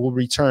guy that will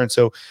return.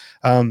 So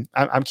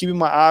I'm keeping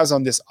my eyes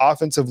on this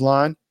offensive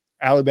line.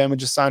 Alabama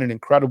just signed an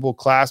incredible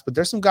class, but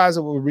there's some guys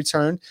that will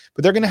return,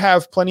 but they're going to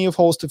have plenty of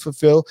holes to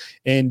fulfill.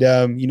 And,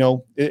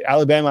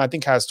 Alabama, I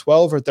think, has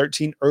 12 or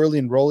 13 early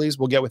enrollees.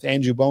 We'll get with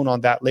Andrew Bone on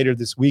that later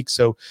this week.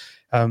 So,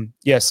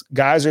 yes,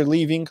 guys are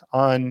leaving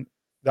on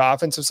the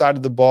offensive side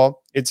of the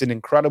ball. It's an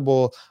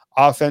incredible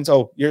offense.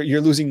 Oh, you're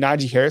losing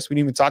Najee Harris. We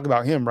didn't even talk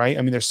about him, right?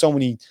 I mean, there's so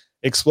many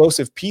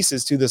explosive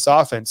pieces to this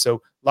offense. So a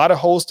lot of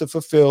holes to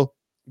fulfill.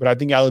 But I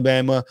think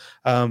Alabama,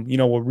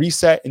 will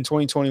reset in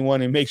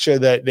 2021 and make sure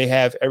that they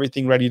have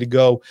everything ready to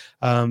go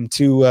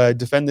to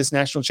defend this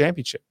national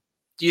championship.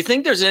 Do you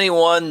think there's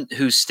anyone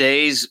who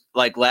stays?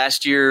 Like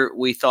last year,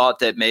 we thought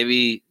that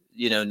maybe,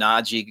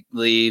 Najee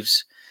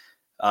leaves.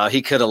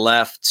 He could have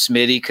left.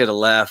 Smitty could have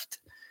left.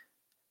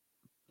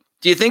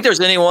 Do you think there's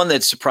anyone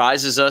that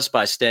surprises us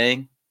by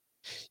staying?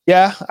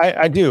 Yeah,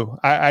 I do.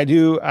 I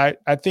do.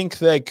 I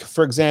think, like,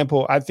 for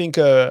example, I think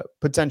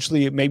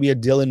potentially maybe a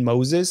Dylan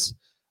Moses.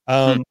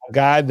 A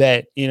guy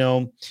that,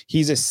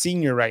 he's a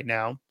senior right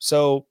now.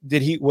 So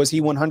was he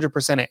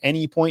 100% at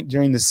any point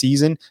during the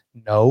season?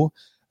 No.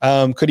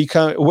 Could he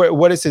come?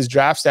 What is his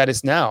draft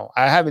status now?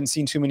 I haven't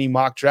seen too many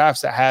mock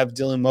drafts that have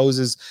Dylan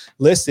Moses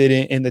listed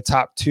in the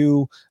top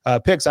 2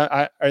 picks,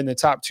 or in the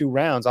top 2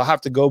 rounds. I'll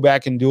have to go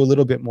back and do a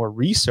little bit more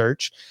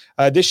research.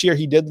 This year,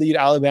 he did lead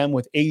Alabama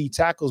with 80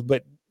 tackles,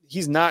 but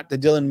he's not the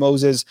Dylan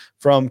Moses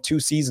from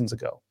 2 seasons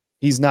ago.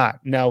 He's not.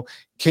 Now,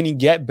 can he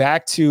get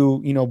back to,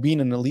 being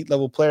an elite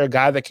level player, a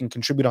guy that can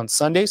contribute on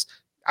Sundays?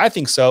 I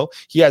think so.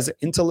 He has the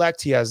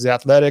intellect. He has the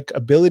athletic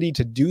ability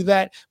to do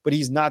that, but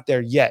he's not there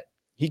yet.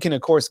 He can,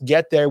 of course,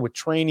 get there with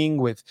training,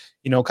 with,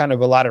 kind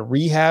of a lot of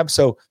rehab.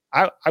 So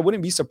I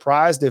wouldn't be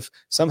surprised if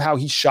somehow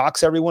he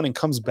shocks everyone and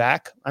comes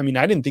back. I mean,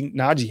 I didn't think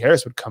Najee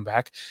Harris would come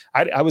back.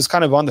 I was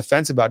kind of on the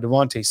fence about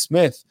Devontae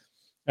Smith.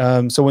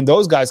 So when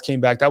those guys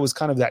came back, that was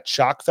kind of that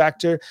shock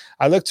factor.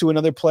 I looked to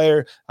another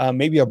player,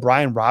 maybe a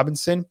Brian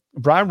Robinson.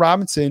 Brian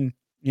Robinson,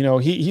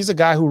 he's a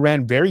guy who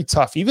ran very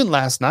tough, even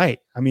last night.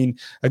 I mean,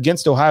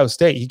 against Ohio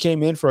State, he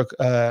came in for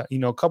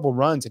a couple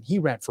runs and he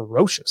ran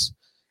ferocious.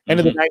 End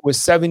of the night was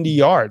 70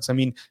 yards. I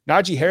mean,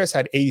 Najee Harris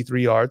had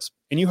 83 yards,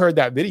 and you heard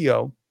that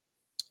video.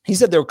 He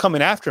said they were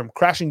coming after him,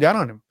 crashing down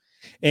on him.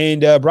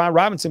 And Brian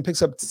Robinson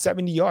picks up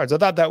 70 yards. I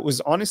thought that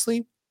was,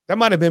 honestly, that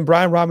might have been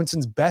Brian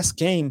Robinson's best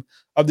game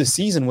of the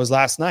season was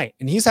last night.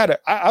 And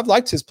I've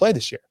liked his play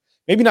this year.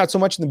 Maybe not so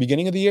much in the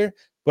beginning of the year,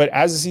 but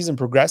as the season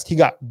progressed, he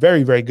got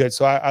very, very good.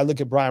 So I look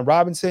at Brian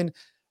Robinson,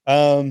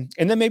 and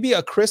then maybe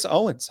a Chris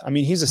Owens. I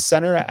mean, he's a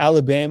center at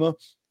Alabama.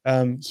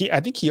 I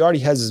think he already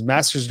has his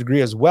master's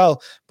degree as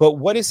well, but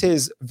what is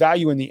his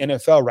value in the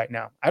NFL right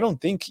now? I don't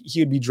think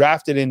he would be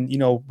drafted in,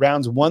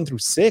 rounds 1 through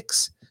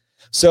 6.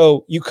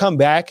 So you come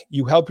back,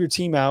 you help your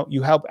team out,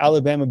 you help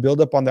Alabama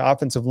build up on the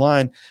offensive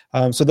line.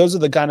 So those are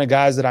the kind of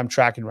guys that I'm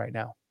tracking right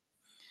now.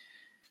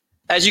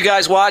 As you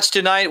guys watch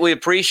tonight, we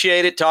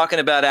appreciate it, talking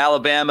about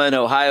Alabama and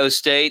Ohio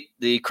State,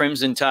 the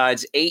Crimson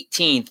Tide's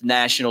 18th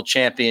national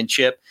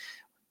championship.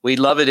 We'd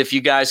love it if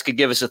you guys could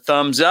give us a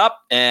thumbs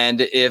up,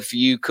 and if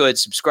you could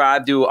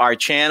subscribe to our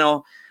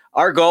channel.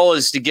 our goal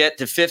is to get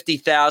to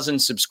 50,000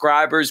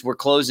 subscribers. We're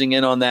closing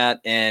in on that,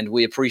 and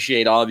we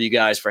appreciate all of you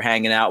guys for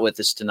hanging out with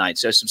us tonight.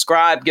 So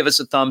subscribe, give us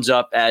a thumbs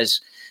up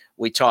as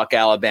we talk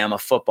Alabama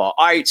football.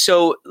 All right,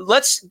 so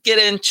let's get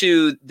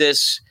into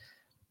this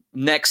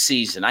next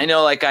season. I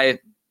know, let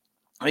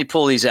me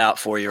pull these out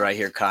for you right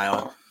here,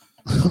 Kyle.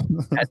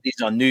 Had these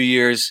on New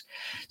Year's,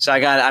 so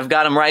I've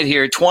got them right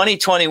here.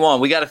 2021.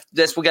 We got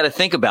to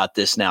think about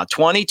this now.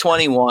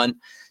 2021.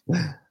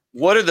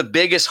 What are the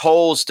biggest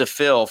holes to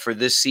fill for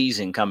this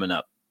season coming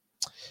up?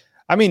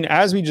 I mean,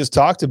 as we just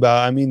talked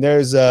about, I mean,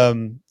 there's there's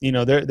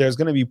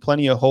going to be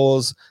plenty of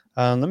holes.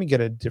 Let me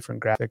get a different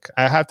graphic.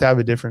 I have to have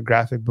a different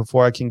graphic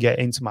before I can get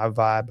into my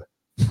vibe.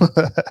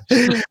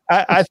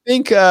 I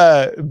think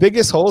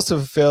biggest holes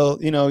to fill,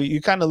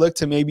 you kind of look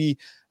to maybe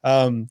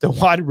the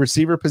wide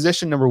receiver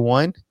position, number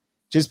one,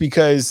 just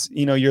because,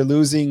 you're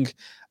losing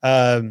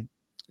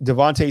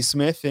Devontae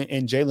Smith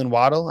and Jalen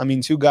Waddle. I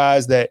mean, two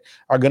guys that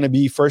are going to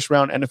be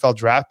first-round NFL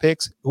draft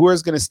picks. Who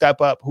is going to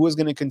step up? Who is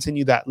going to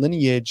continue that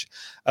lineage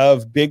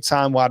of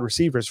big-time wide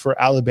receivers for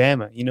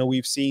Alabama?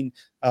 We've seen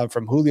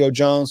from Julio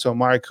Jones to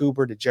Amari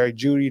Cooper to Jerry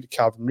Jeudy to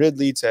Calvin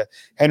Ridley to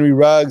Henry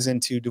Ruggs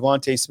and to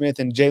Devontae Smith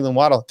and Jalen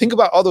Waddle. Think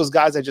about all those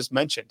guys I just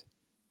mentioned.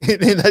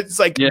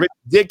 That's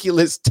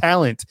ridiculous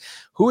talent.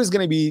 Who is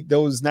going to be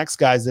those next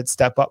guys that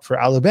step up for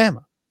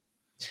Alabama?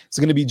 Is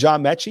it going to be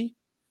John Mechie?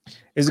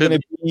 Is going to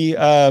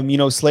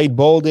be, Slade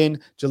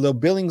Bolden, Jaleel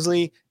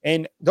Billingsley.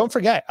 And don't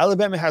forget,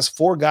 Alabama has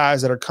 4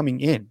 guys that are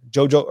coming in.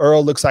 JoJo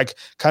Earl looks like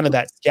kind of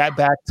that scat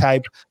back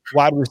type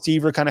wide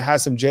receiver, kind of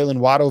has some Jalen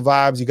Waddle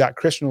vibes. You got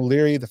Christian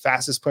O'Leary, the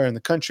fastest player in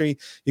the country.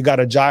 You got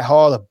Ajay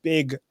Hall, a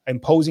big,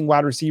 imposing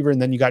wide receiver.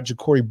 And then you got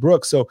Ja'Cory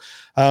Brooks. So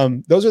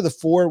those are the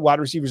 4 wide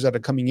receivers that are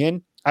coming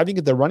in. I think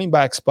at the running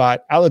back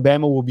spot,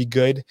 Alabama will be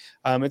good.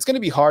 It's going to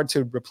be hard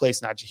to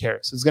replace Najee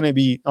Harris. It's going to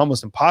be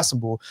almost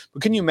impossible.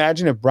 But can you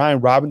imagine if Brian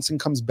Robinson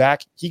comes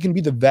back? He can be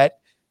the vet,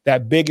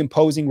 that big,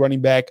 imposing running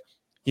back,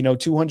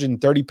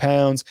 230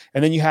 pounds.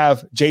 And then you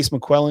have Jace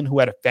McClellan, who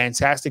had a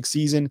fantastic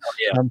season. Oh,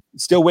 yeah.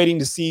 Still waiting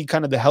to see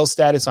kind of the health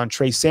status on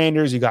Trey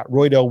Sanders. You got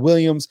Roydell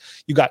Williams.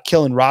 You got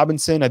Killen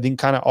Robinson. I think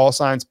kind of all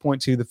signs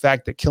point to the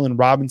fact that Killen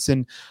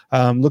Robinson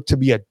looked to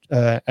be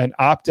an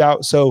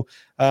opt-out. So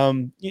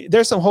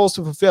there's some holes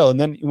to fulfill. And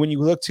then when you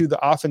look to the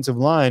offensive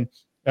line,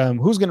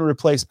 who's going to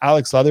replace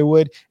Alex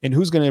Leatherwood and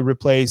who's going to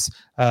replace,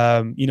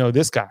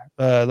 this guy,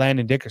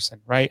 Landon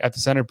Dickerson, right, at the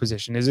center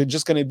position? Is it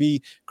just going to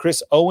be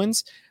Chris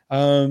Owens?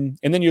 And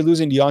then you're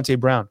losing Deontay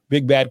Brown,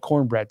 big bad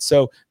cornbread.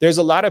 So there's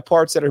a lot of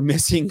parts that are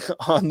missing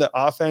on the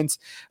offense.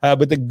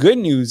 But the good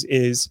news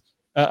is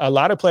a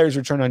lot of players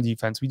return on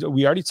defense.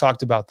 We already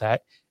talked about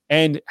that.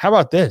 And how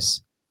about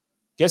this?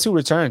 Guess who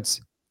returns?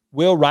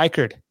 Will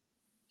Reichard.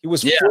 He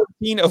was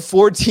 14 of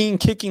 14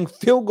 kicking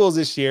field goals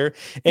this year.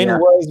 And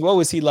what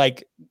was he,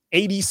 like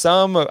 80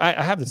 some? I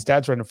have the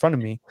stats right in front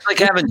of me. It's like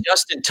having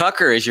Justin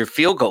Tucker as your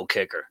field goal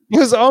kicker. It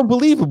was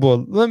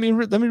unbelievable. Let me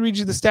read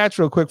you the stats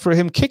real quick for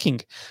him kicking,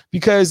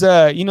 because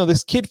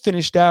this kid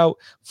finished out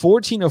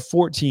 14 of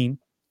 14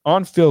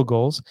 on field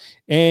goals,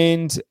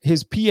 and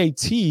his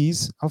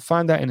PATs, I'll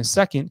find that in a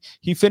second.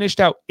 He finished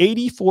out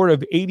 84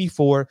 of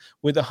 84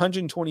 with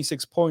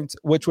 126 points,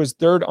 which was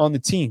third on the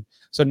team.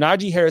 So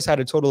Najee Harris had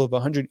a total of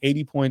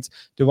 180 points.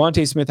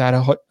 Devontae Smith had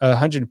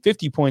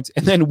 150 points,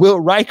 and then Will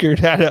Reichard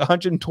had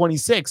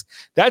 126.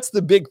 That's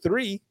the big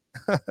 3.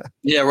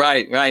 Yeah,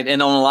 right.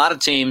 And on a lot of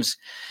teams,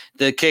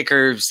 the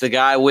kicker's the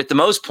guy with the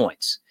most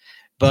points.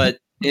 But,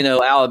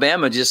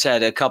 Alabama just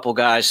had a couple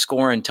guys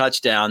scoring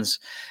touchdowns,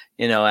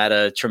 at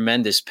a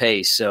tremendous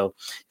pace. So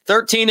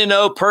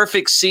 13-0,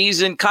 perfect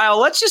season. Kyle,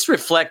 let's just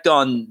reflect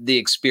on the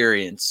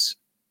experience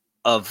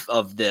of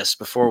this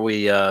before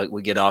we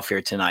get off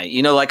here tonight.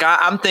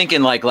 I'm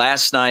thinking like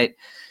last night,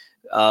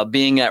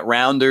 being at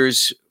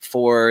Rounders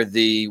for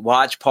the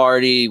watch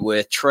party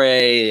with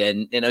Trey,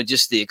 and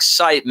just the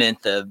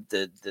excitement, the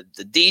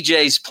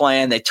DJ's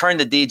playing. They turn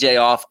the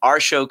DJ off. Our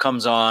show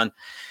comes on.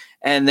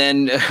 And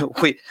then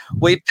we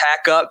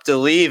pack up to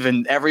leave,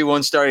 and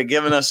everyone started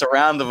giving us a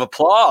round of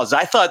applause.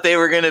 I thought they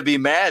were going to be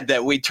mad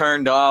that we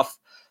turned off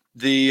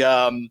the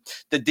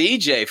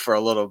DJ for a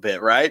little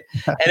bit, right?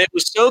 And it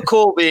was so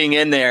cool being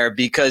in there,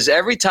 because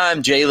every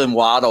time Jalen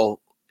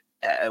Waddle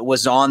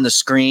was on the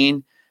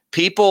screen,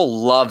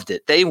 people loved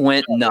it. They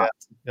went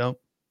nuts. Yep.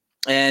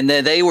 And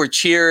they were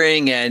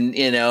cheering, and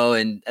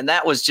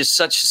that was just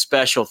such a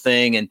special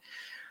thing. And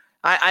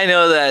I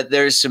know that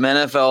there's some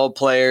NFL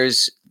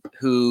players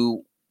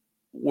who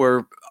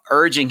were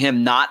urging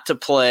him not to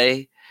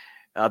play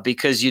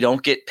because you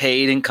don't get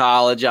paid in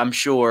college, I'm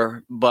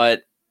sure.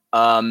 But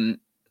I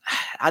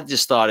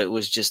just thought it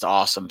was just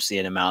awesome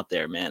seeing him out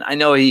there, man. I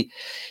know he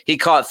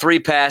caught 3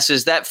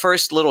 passes. That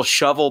first little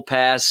shovel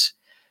pass,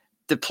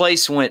 the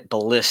place went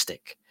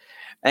ballistic.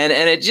 And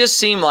it just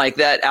seemed like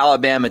that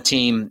Alabama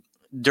team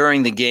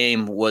during the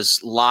game was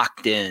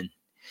locked in.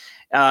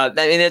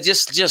 It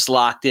just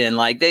locked in.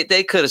 Like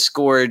they could have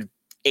scored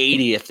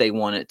 80 if they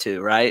wanted to,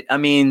 right? I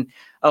mean,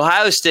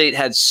 Ohio State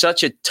had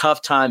such a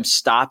tough time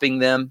stopping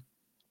them.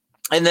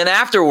 And then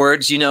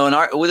afterwards,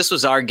 this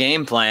was our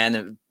game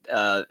plan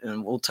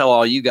and we'll tell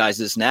all you guys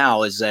this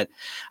now, is that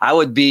I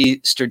would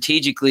be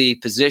strategically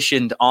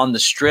positioned on the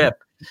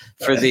strip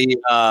for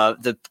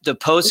the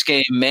post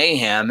game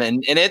mayhem,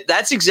 and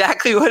that's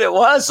exactly what it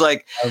was.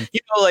 Like,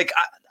 like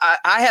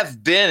I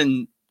have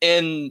been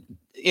in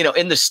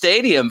the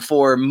stadium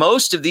for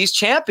most of these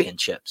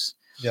championships.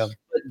 Yeah.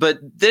 But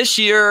this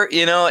year,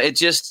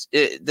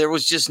 there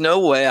was just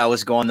no way I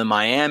was going to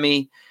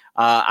Miami.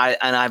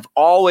 I've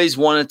always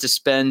wanted to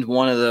spend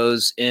one of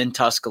those in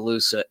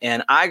Tuscaloosa,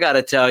 and I got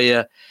to tell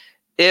you,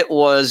 it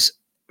was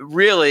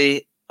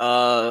really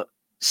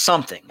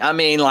something. I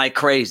mean, like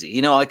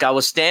crazy. Like I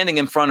was standing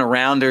in front of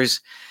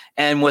Rounders,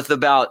 and with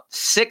about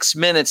 6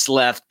 minutes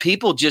left,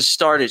 people just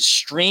started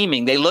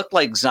streaming. They looked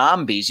like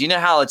zombies. You know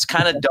how it's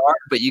kind of dark,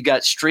 but you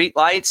got street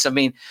lights? I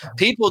mean,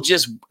 people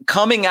just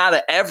coming out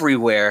of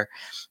everywhere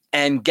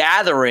and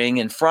gathering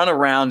in front of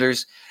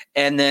Rounders.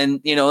 And then,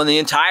 in the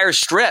entire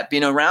strip,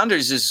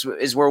 Rounders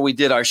is where we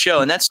did our show.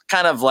 And that's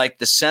kind of like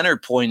the center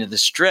point of the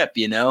strip,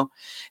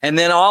 And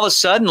then all of a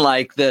sudden,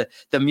 like the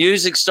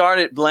music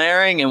started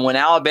blaring. And when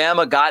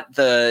Alabama got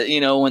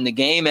when the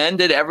game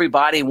ended,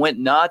 everybody went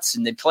nuts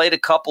and they played a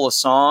couple of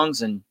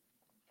songs. And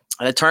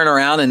I turn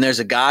around and there's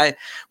a guy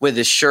with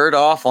his shirt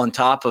off on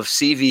top of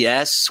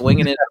CVS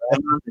swinging it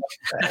around.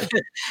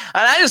 And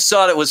I just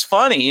thought it was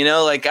funny,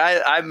 like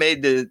I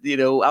made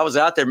I was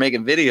out there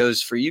making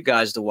videos for you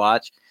guys to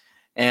watch.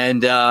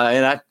 And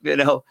I,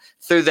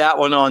 threw that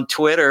one on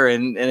Twitter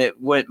and it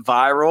went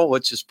viral,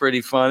 which is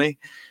pretty funny.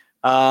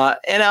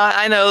 And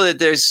I know that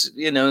there's,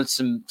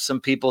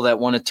 some people that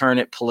want to turn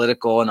it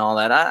political and all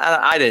that.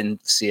 I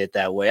didn't see it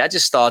that way. I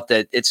just thought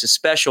that it's a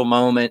special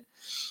moment.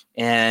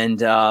 And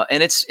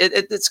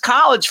it's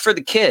college for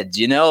the kids,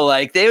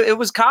 like it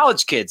was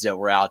college kids that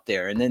were out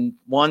there. And then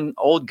one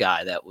old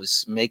guy that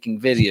was making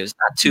videos,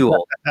 not too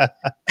old. But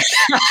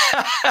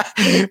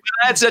I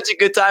had such a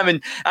good time.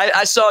 And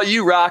I saw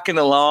you rocking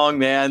along,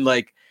 man.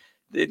 Like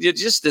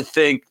just to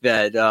think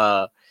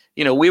that,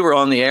 we were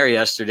on the air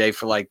yesterday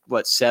for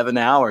 7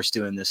 hours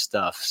doing this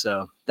stuff.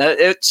 So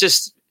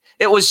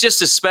it was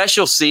just a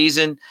special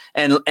season.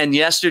 And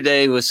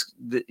yesterday was,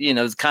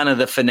 kind of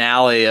the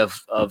finale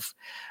of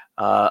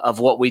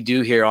what we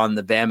do here on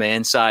the Bama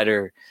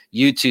Insider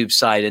YouTube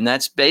site. And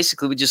that's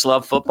basically, we just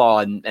love football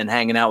and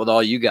hanging out with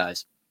all you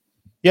guys.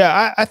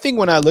 Yeah, I think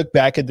when I look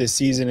back at this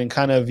season and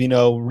kind of,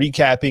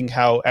 recapping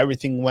how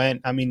everything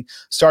went, I mean,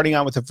 starting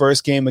out with the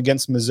first game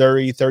against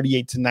Missouri,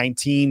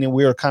 38-19, and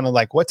we were kind of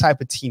like, what type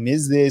of team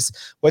is this?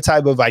 What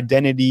type of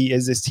identity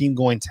is this team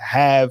going to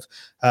have?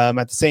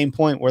 At the same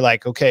point, we're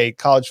like, okay,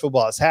 college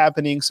football is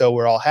happening, so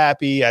we're all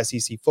happy,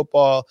 SEC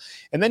football.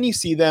 And then you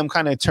see them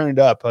kind of turn it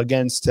up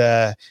against,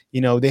 they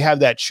have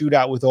that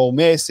shootout with Ole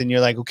Miss, and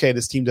you're like, okay,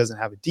 this team doesn't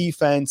have a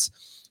defense.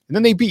 And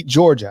then they beat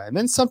Georgia. And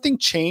then something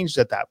changed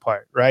at that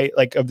part, right?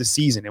 Of the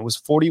season. It was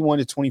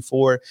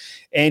 41-24.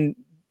 And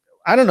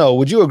I don't know.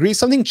 Would you agree?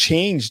 Something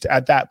changed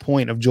at that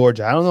point of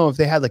Georgia. I don't know if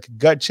they had a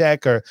gut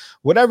check or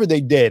whatever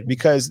they did,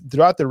 because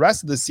throughout the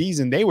rest of the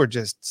season, they were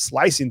just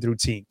slicing through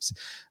teams.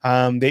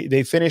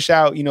 They finish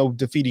out,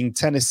 defeating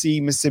Tennessee,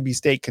 Mississippi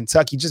State,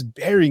 Kentucky, just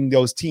burying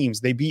those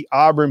teams. They beat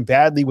Auburn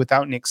badly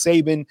without Nick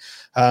Saban.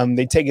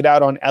 They take it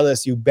out on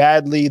LSU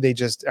badly. They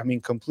just,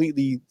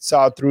 completely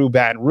saw through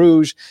Baton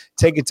Rouge.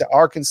 Take it to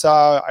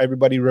Arkansas.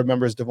 Everybody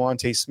remembers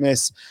Devontae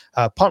Smith's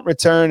punt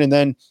return. And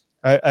then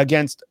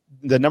against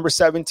the number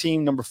 7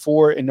 team, number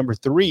 4, and number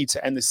 3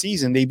 to end the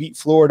season, they beat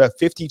Florida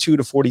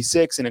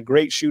 52-46 in a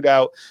great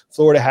shootout.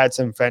 Florida had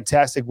some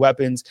fantastic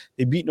weapons.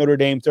 They beat Notre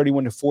Dame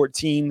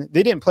 31-14.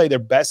 They didn't play their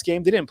best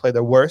game. They didn't play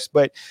their worst,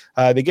 but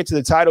they get to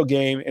the title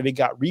game and they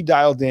got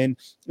redialed in.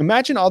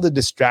 Imagine all the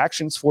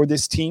distractions for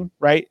this team,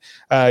 right?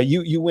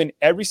 You win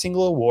every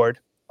single award.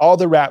 All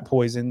the rat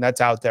poison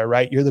that's out there,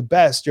 right? You're the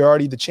best. You're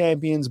already the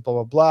champions, blah,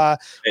 blah, blah.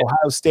 Right.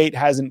 Ohio State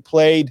hasn't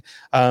played.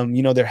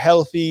 They're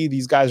healthy.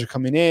 These guys are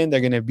coming in.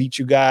 They're going to beat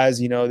you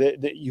guys.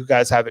 You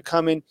guys have it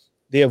coming.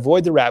 They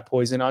avoid the rat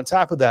poison. On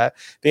top of that,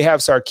 they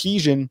have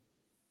Sarkisian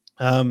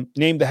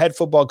named the head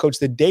football coach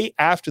the day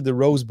after the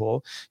Rose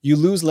Bowl. You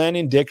lose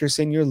Landon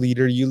Dickerson, your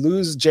leader. You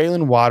lose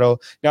Jalen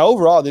Waddle. Now,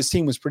 overall, this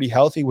team was pretty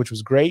healthy, which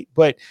was great.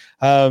 But,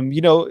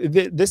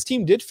 this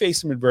team did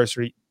face some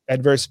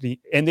adversity,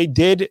 and they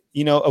did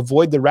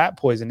avoid the rat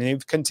poison, and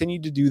they've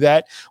continued to do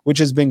that, which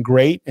has been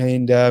great.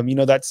 And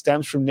that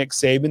stems from Nick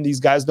Saban. These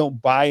guys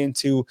don't buy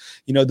into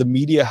the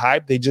media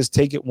hype. They just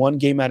take it one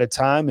game at a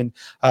time. And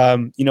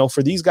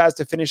for these guys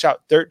to finish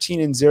out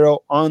 13-0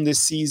 on this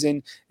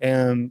season,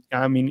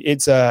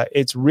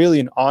 it's really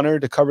an honor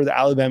to cover the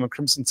Alabama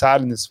Crimson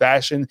Tide in this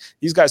fashion.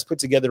 These guys put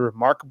together a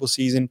remarkable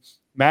season.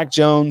 Mac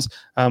Jones,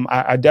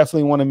 I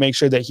definitely want to make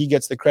sure that he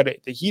gets the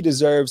credit that he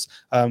deserves.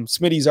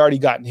 Smitty's already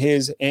gotten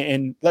his,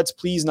 and let's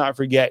please not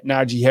forget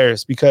Najee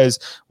Harris, because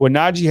what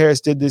Najee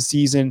Harris did this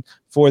season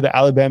for the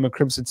Alabama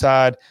Crimson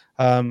Tide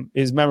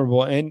is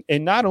memorable. And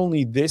not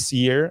only this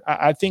year,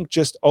 I think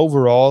just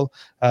overall,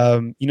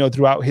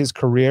 throughout his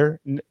career,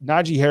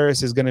 Najee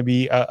Harris is going to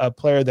be a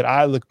player that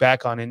I look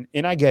back on,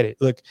 and I get it.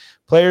 Look,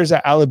 players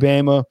at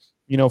Alabama,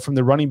 from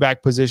the running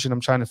back position,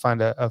 I'm trying to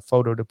find a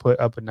photo to put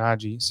up of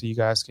Najee so you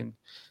guys can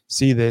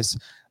see this.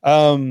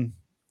 But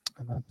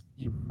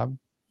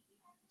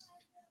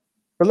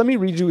let me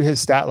read you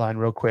his stat line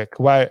real quick.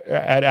 Why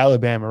at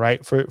Alabama,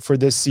 right, for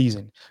this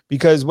season,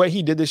 because what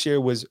he did this year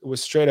was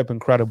straight up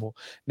incredible.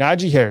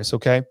 Najee Harris,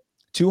 okay,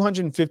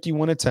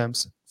 251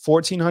 attempts,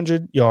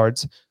 1,400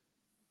 yards.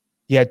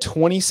 He had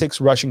 26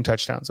 rushing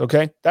touchdowns.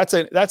 Okay, that's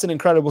an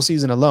incredible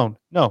season alone.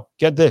 No,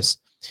 get this.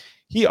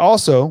 He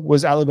also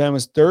was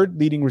Alabama's third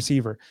leading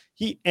receiver.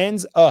 He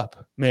ends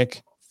up,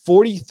 Mick,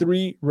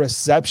 43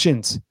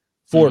 receptions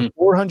for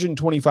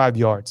 425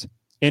 yards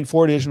and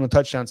 4 additional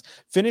touchdowns,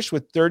 finished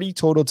with 30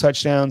 total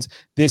touchdowns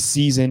this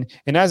season.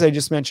 And as I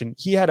just mentioned,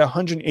 he had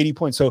 180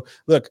 points. So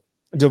look,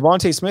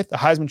 Devontae Smith, the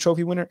Heisman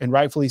Trophy winner, and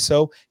rightfully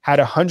so, had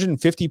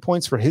 150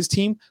 points for his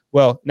team.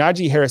 Well,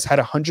 Najee Harris had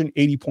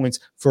 180 points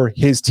for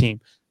his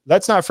team.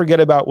 Let's not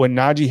forget about what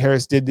Najee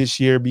Harris did this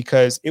year,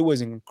 because it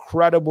was an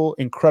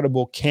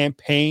incredible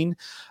campaign.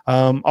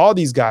 All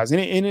these guys,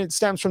 and it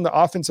stems from the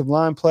offensive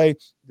line play.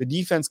 The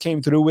defense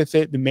came through with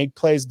it to make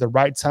plays at the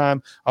right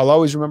time. I'll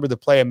always remember the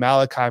play of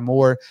Malachi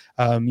Moore,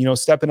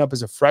 stepping up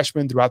as a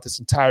freshman throughout this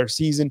entire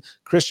season.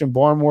 Christian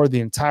Barmore,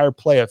 the entire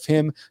play of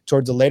him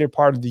towards the later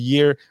part of the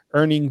year,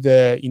 earning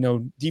the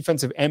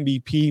defensive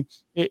MVP.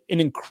 An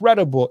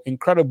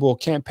incredible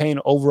campaign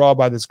overall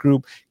by this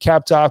group,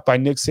 capped off by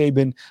Nick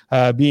Saban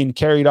being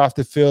carried off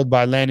the field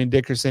by Landon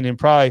Dickerson, and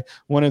probably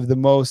one of the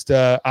most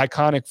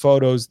iconic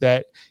photos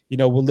that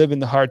will live in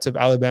the hearts of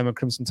Alabama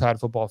Crimson Tide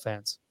football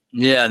fans.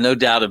 Yeah, no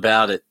doubt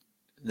about it.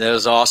 That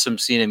was awesome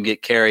seeing him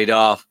get carried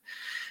off.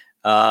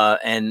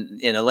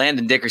 And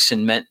Landon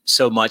Dickerson meant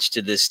so much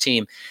to this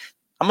team.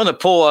 I'm going to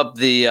pull up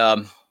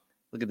the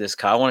look at this,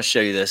 Kyle. I want to show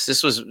you this.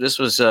 This was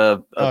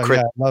a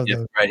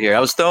right here. I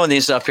was throwing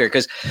these up here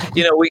because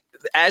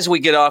as we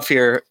get off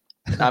here,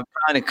 I've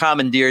kind of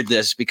commandeered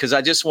this because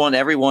I just want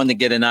everyone to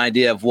get an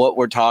idea of what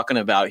we're talking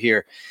about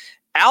here.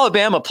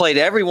 Alabama played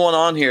everyone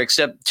on here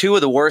except two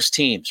of the worst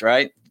teams,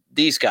 right?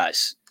 These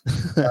guys,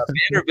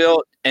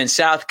 Vanderbilt and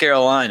South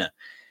Carolina.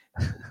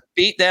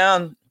 Beat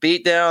down.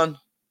 Good game.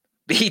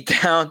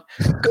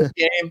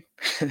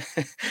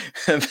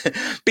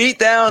 Beat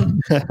down.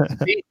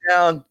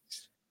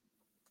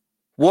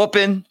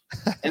 Whooping.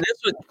 And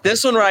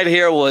this one right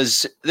here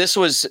was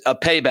a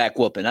payback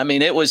whooping. I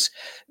mean, it was,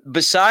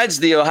 besides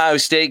the Ohio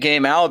State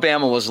game,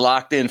 Alabama was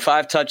locked in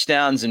 5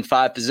 touchdowns and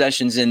 5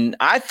 possessions. And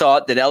I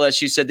thought that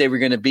LSU said they were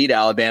going to beat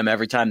Alabama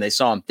every time they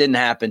saw them. Didn't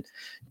happen.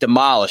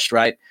 Demolished,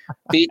 right?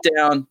 Beat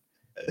down.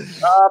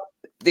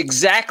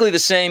 Exactly the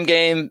same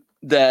game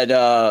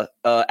that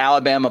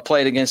Alabama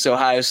played against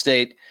Ohio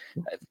State.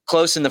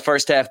 Close in the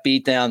first half,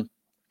 beat down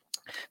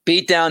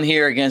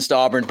here against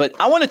Auburn. But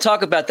I want to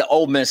talk about the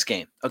Ole Miss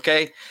game,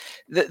 okay?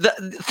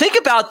 Think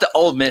about the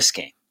Ole Miss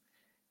game.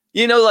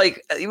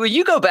 When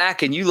you go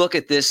back and you look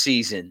at this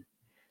season,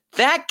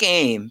 that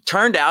game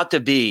turned out to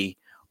be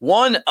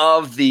one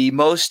of the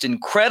most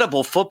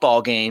incredible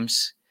football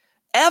games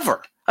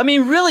ever. I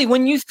mean, really,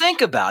 when you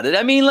think about it,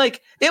 I mean,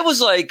 it was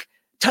like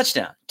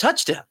touchdown.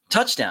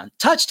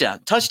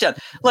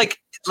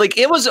 Like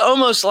it was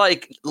almost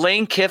like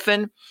Lane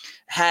Kiffin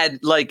had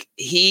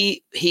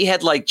he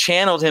had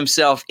channeled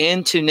himself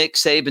into Nick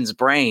Saban's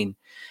brain,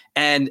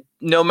 and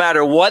no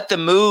matter what the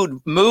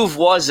move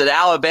was that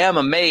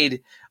Alabama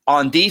made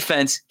on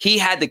defense, he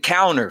had to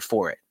counter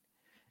for it.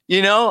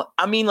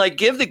 I mean,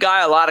 give the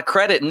guy a lot of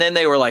credit. And then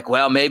they were like,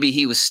 well, maybe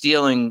he was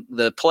stealing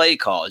the play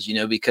calls,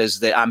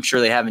 because I'm sure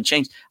they haven't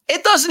changed.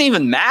 It doesn't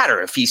even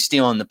matter if he's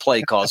stealing the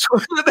play calls.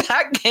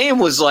 That game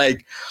was I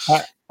think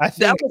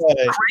that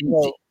was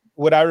crazy.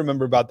 What I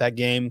remember about that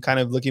game, kind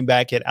of looking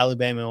back at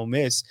Alabama and Ole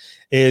Miss,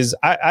 is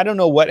I don't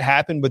know what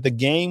happened, but the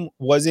game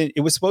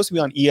it was supposed to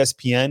be on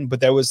ESPN, but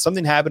there was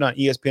something happened on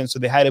ESPN, so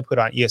they had to put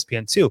on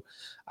ESPN2.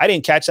 I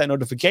didn't catch that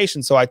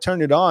notification, so I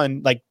turned it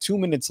on 2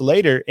 minutes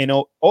later, and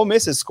Ole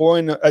Miss is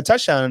scoring a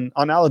touchdown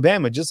on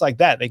Alabama just like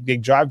that. They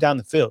drive down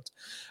the field.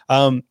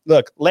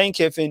 Look, Lane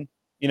Kiffin,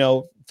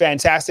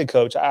 fantastic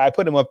coach. I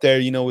put him up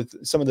there,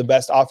 with some of the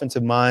best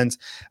offensive minds.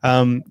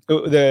 I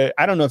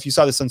don't know if you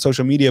saw this on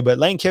social media, but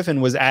Lane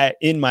Kiffin was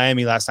in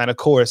Miami last night. Of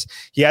course,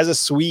 he has a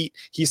suite.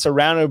 He's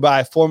surrounded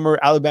by former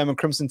Alabama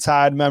Crimson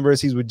Tide members.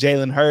 He's with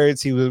Jalen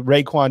Hurts. He was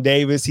Raekwon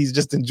Davis. He's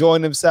just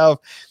enjoying himself.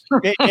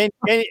 and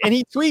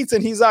he tweets,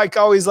 and he's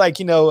always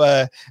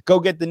go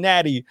get the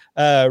natty,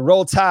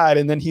 roll tide.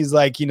 And then he's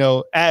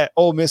at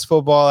Ole Miss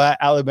football, at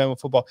Alabama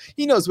football.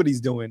 He knows what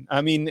he's doing.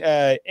 I mean,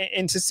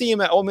 and to see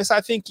him at Ole Miss, I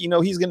think,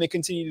 he's going to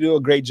continue to do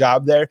a great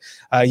job there.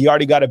 He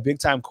already got a big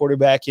time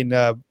quarterback in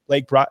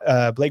Blake Brock.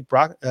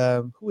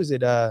 Who is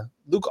it?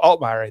 Luke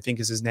Altmaier, I think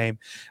is his name,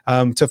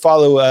 to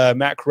follow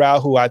Matt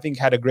Corral, who I think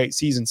had a great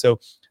season. So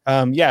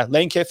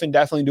Lane Kiffin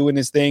definitely doing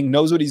his thing,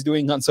 knows what he's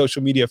doing on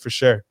social media for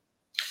sure.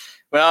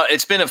 Well,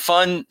 it's been a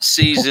fun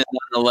season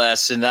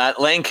nonetheless. And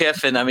Lane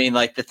Kiffin, I mean,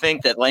 like to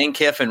think that Lane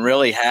Kiffin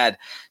really had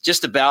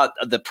just about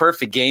the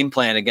perfect game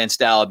plan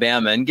against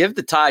Alabama, and give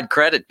the Tide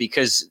credit,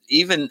 because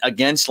even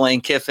against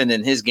Lane Kiffin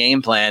and his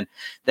game plan,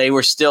 they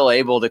were still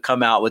able to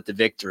come out with the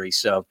victory.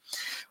 So,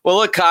 well,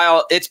 look,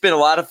 Kyle, it's been a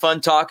lot of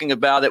fun talking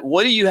about it.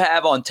 What do you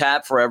have on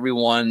tap for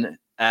everyone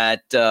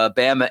at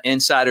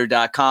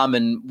BamaInsider.com,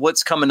 and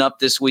what's coming up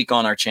this week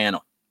on our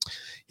channel?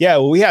 Yeah,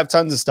 well, we have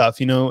tons of stuff.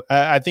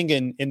 I think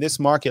in this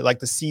market, like,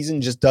 the season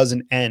just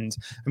doesn't end.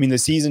 I mean, the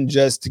season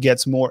just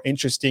gets more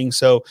interesting.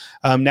 So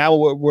now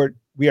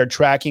we are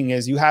tracking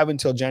is you have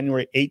until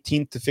January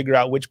 18th to figure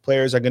out which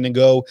players are going to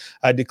go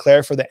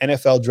declare for the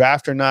NFL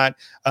draft or not.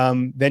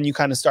 Then you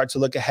kind of start to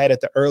look ahead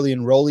at the early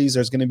enrollees.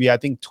 There's going to be, I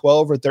think,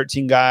 12 or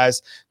 13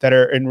 guys that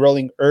are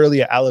enrolling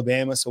early at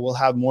Alabama. So we'll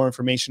have more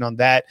information on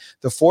that.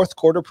 The fourth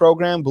quarter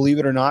program, believe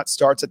it or not,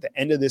 starts at the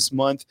end of this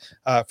month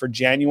for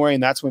January.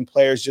 And that's when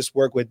players just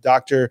work with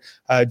Dr.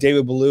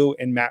 David Ballou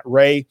and Matt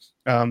Ray.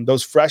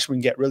 Those freshmen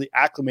get really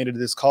acclimated to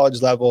this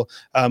college level.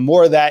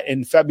 More of that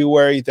in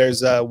February.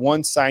 There's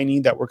one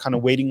signing that we're kind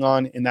of waiting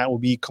on, and that will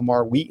be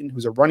Kamar Wheaton,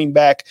 who's a running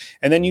back.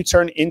 And then you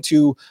turn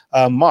into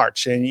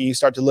March, and you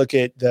start to look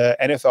at the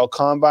NFL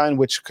Combine,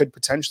 which could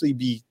potentially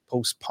be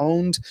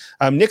postponed.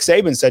 Nick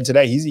Saban said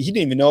today he didn't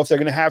even know if they're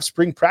going to have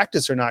spring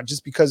practice or not,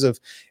 just because of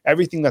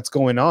everything that's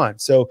going on.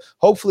 So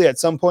hopefully at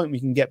some point we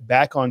can get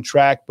back on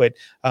track, but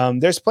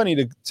there's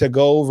plenty to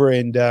go over.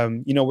 And,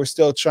 we're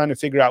still trying to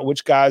figure out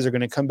which guys are going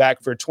to come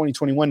back for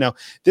 2021. Now,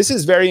 this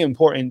is very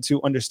important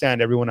to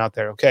understand, everyone out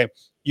there. Okay.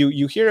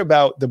 You hear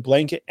about the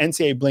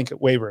NCAA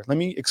blanket waiver. Let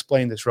me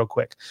explain this real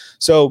quick.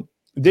 So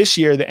this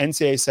year, the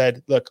NCAA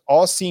said, look,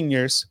 all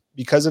seniors,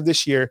 because of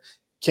this year,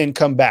 can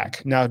come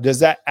back. Now, does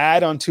that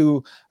add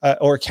onto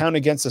or count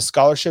against the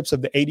scholarships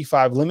of the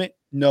 85 limit?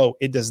 No,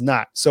 it does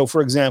not. So,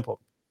 for example,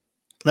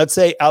 let's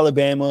say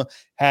Alabama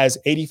has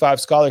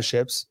 85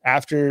 scholarships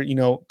after,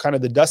 kind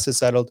of the dust has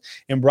settled,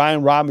 and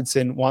Brian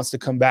Robinson wants to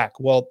come back.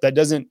 Well, that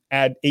doesn't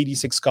add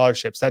 86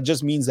 scholarships. That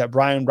just means that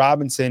Brian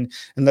Robinson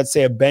and, let's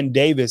say, a Ben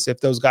Davis, if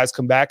those guys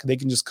come back, they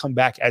can just come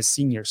back as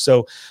seniors.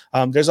 So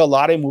there's a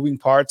lot of moving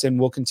parts, and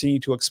we'll continue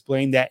to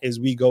explain that as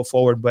we go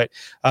forward. But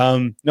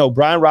no,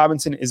 Brian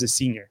Robinson is a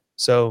senior.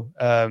 So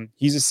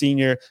he's a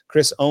senior.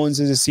 Chris Owens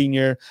is a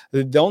senior.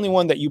 The only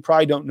one that you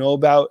probably don't know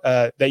about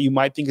that you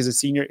might think is a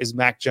senior is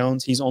Mac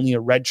Jones. He's only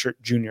a redshirt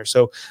junior.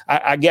 So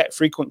I get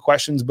frequent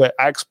questions, but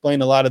I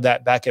explain a lot of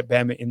that back at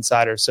Bama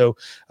Insider. So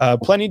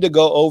plenty to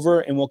go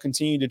over, and we'll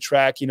continue to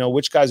track,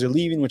 which guys are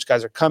leaving, which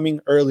guys are coming,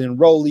 early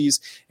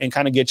enrollees, and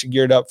kind of get you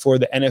geared up for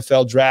the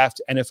NFL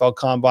draft, NFL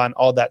Combine,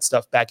 all that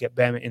stuff back at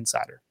Bama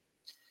Insider.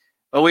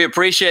 Well, we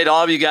appreciate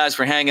all of you guys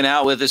for hanging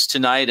out with us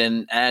tonight.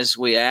 And as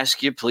we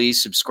ask you,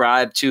 please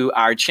subscribe to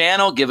our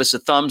channel. Give us a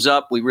thumbs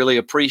up. We really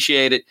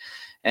appreciate it.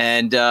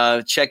 And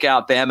check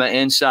out Bama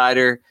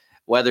Insider,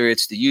 whether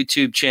it's the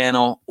YouTube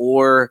channel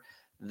or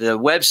the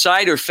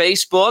website or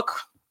Facebook,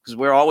 because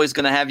we're always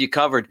going to have you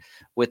covered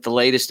with the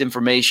latest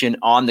information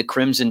on the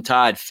Crimson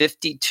Tide,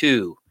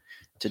 52-24.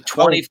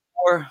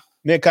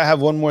 Mick, I have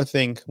one more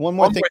thing. One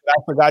more thing that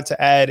I forgot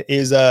to add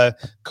is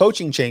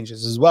coaching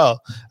changes as well.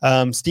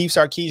 Steve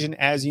Sarkisian,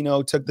 as you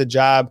know, took the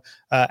job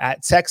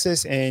at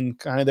Texas, and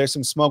kind of there's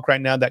some smoke right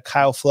now that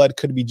Kyle Flood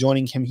could be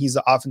joining him. He's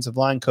the offensive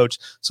line coach.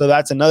 So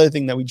that's another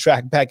thing that we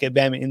track back at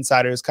Bama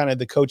Insider is kind of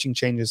the coaching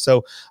changes.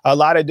 So a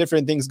lot of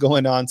different things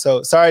going on.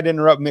 So sorry to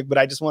interrupt, Mick, but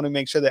I just want to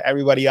make sure that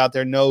everybody out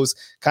there knows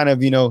kind of,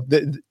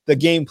 the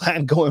game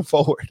plan going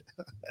forward.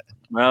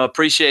 Well,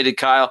 appreciate it,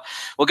 Kyle.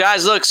 Well,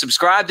 guys, look,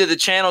 subscribe to the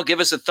channel. Give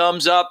us a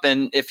thumbs up.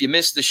 And if you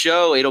missed the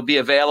show, it'll be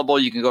available.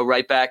 You can go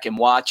right back and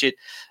watch it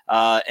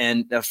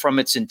and from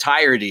its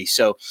entirety.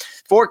 So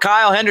for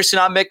Kyle Henderson,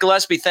 I'm Mick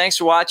Gillispie. Thanks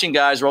for watching,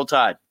 guys. Roll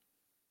Tide.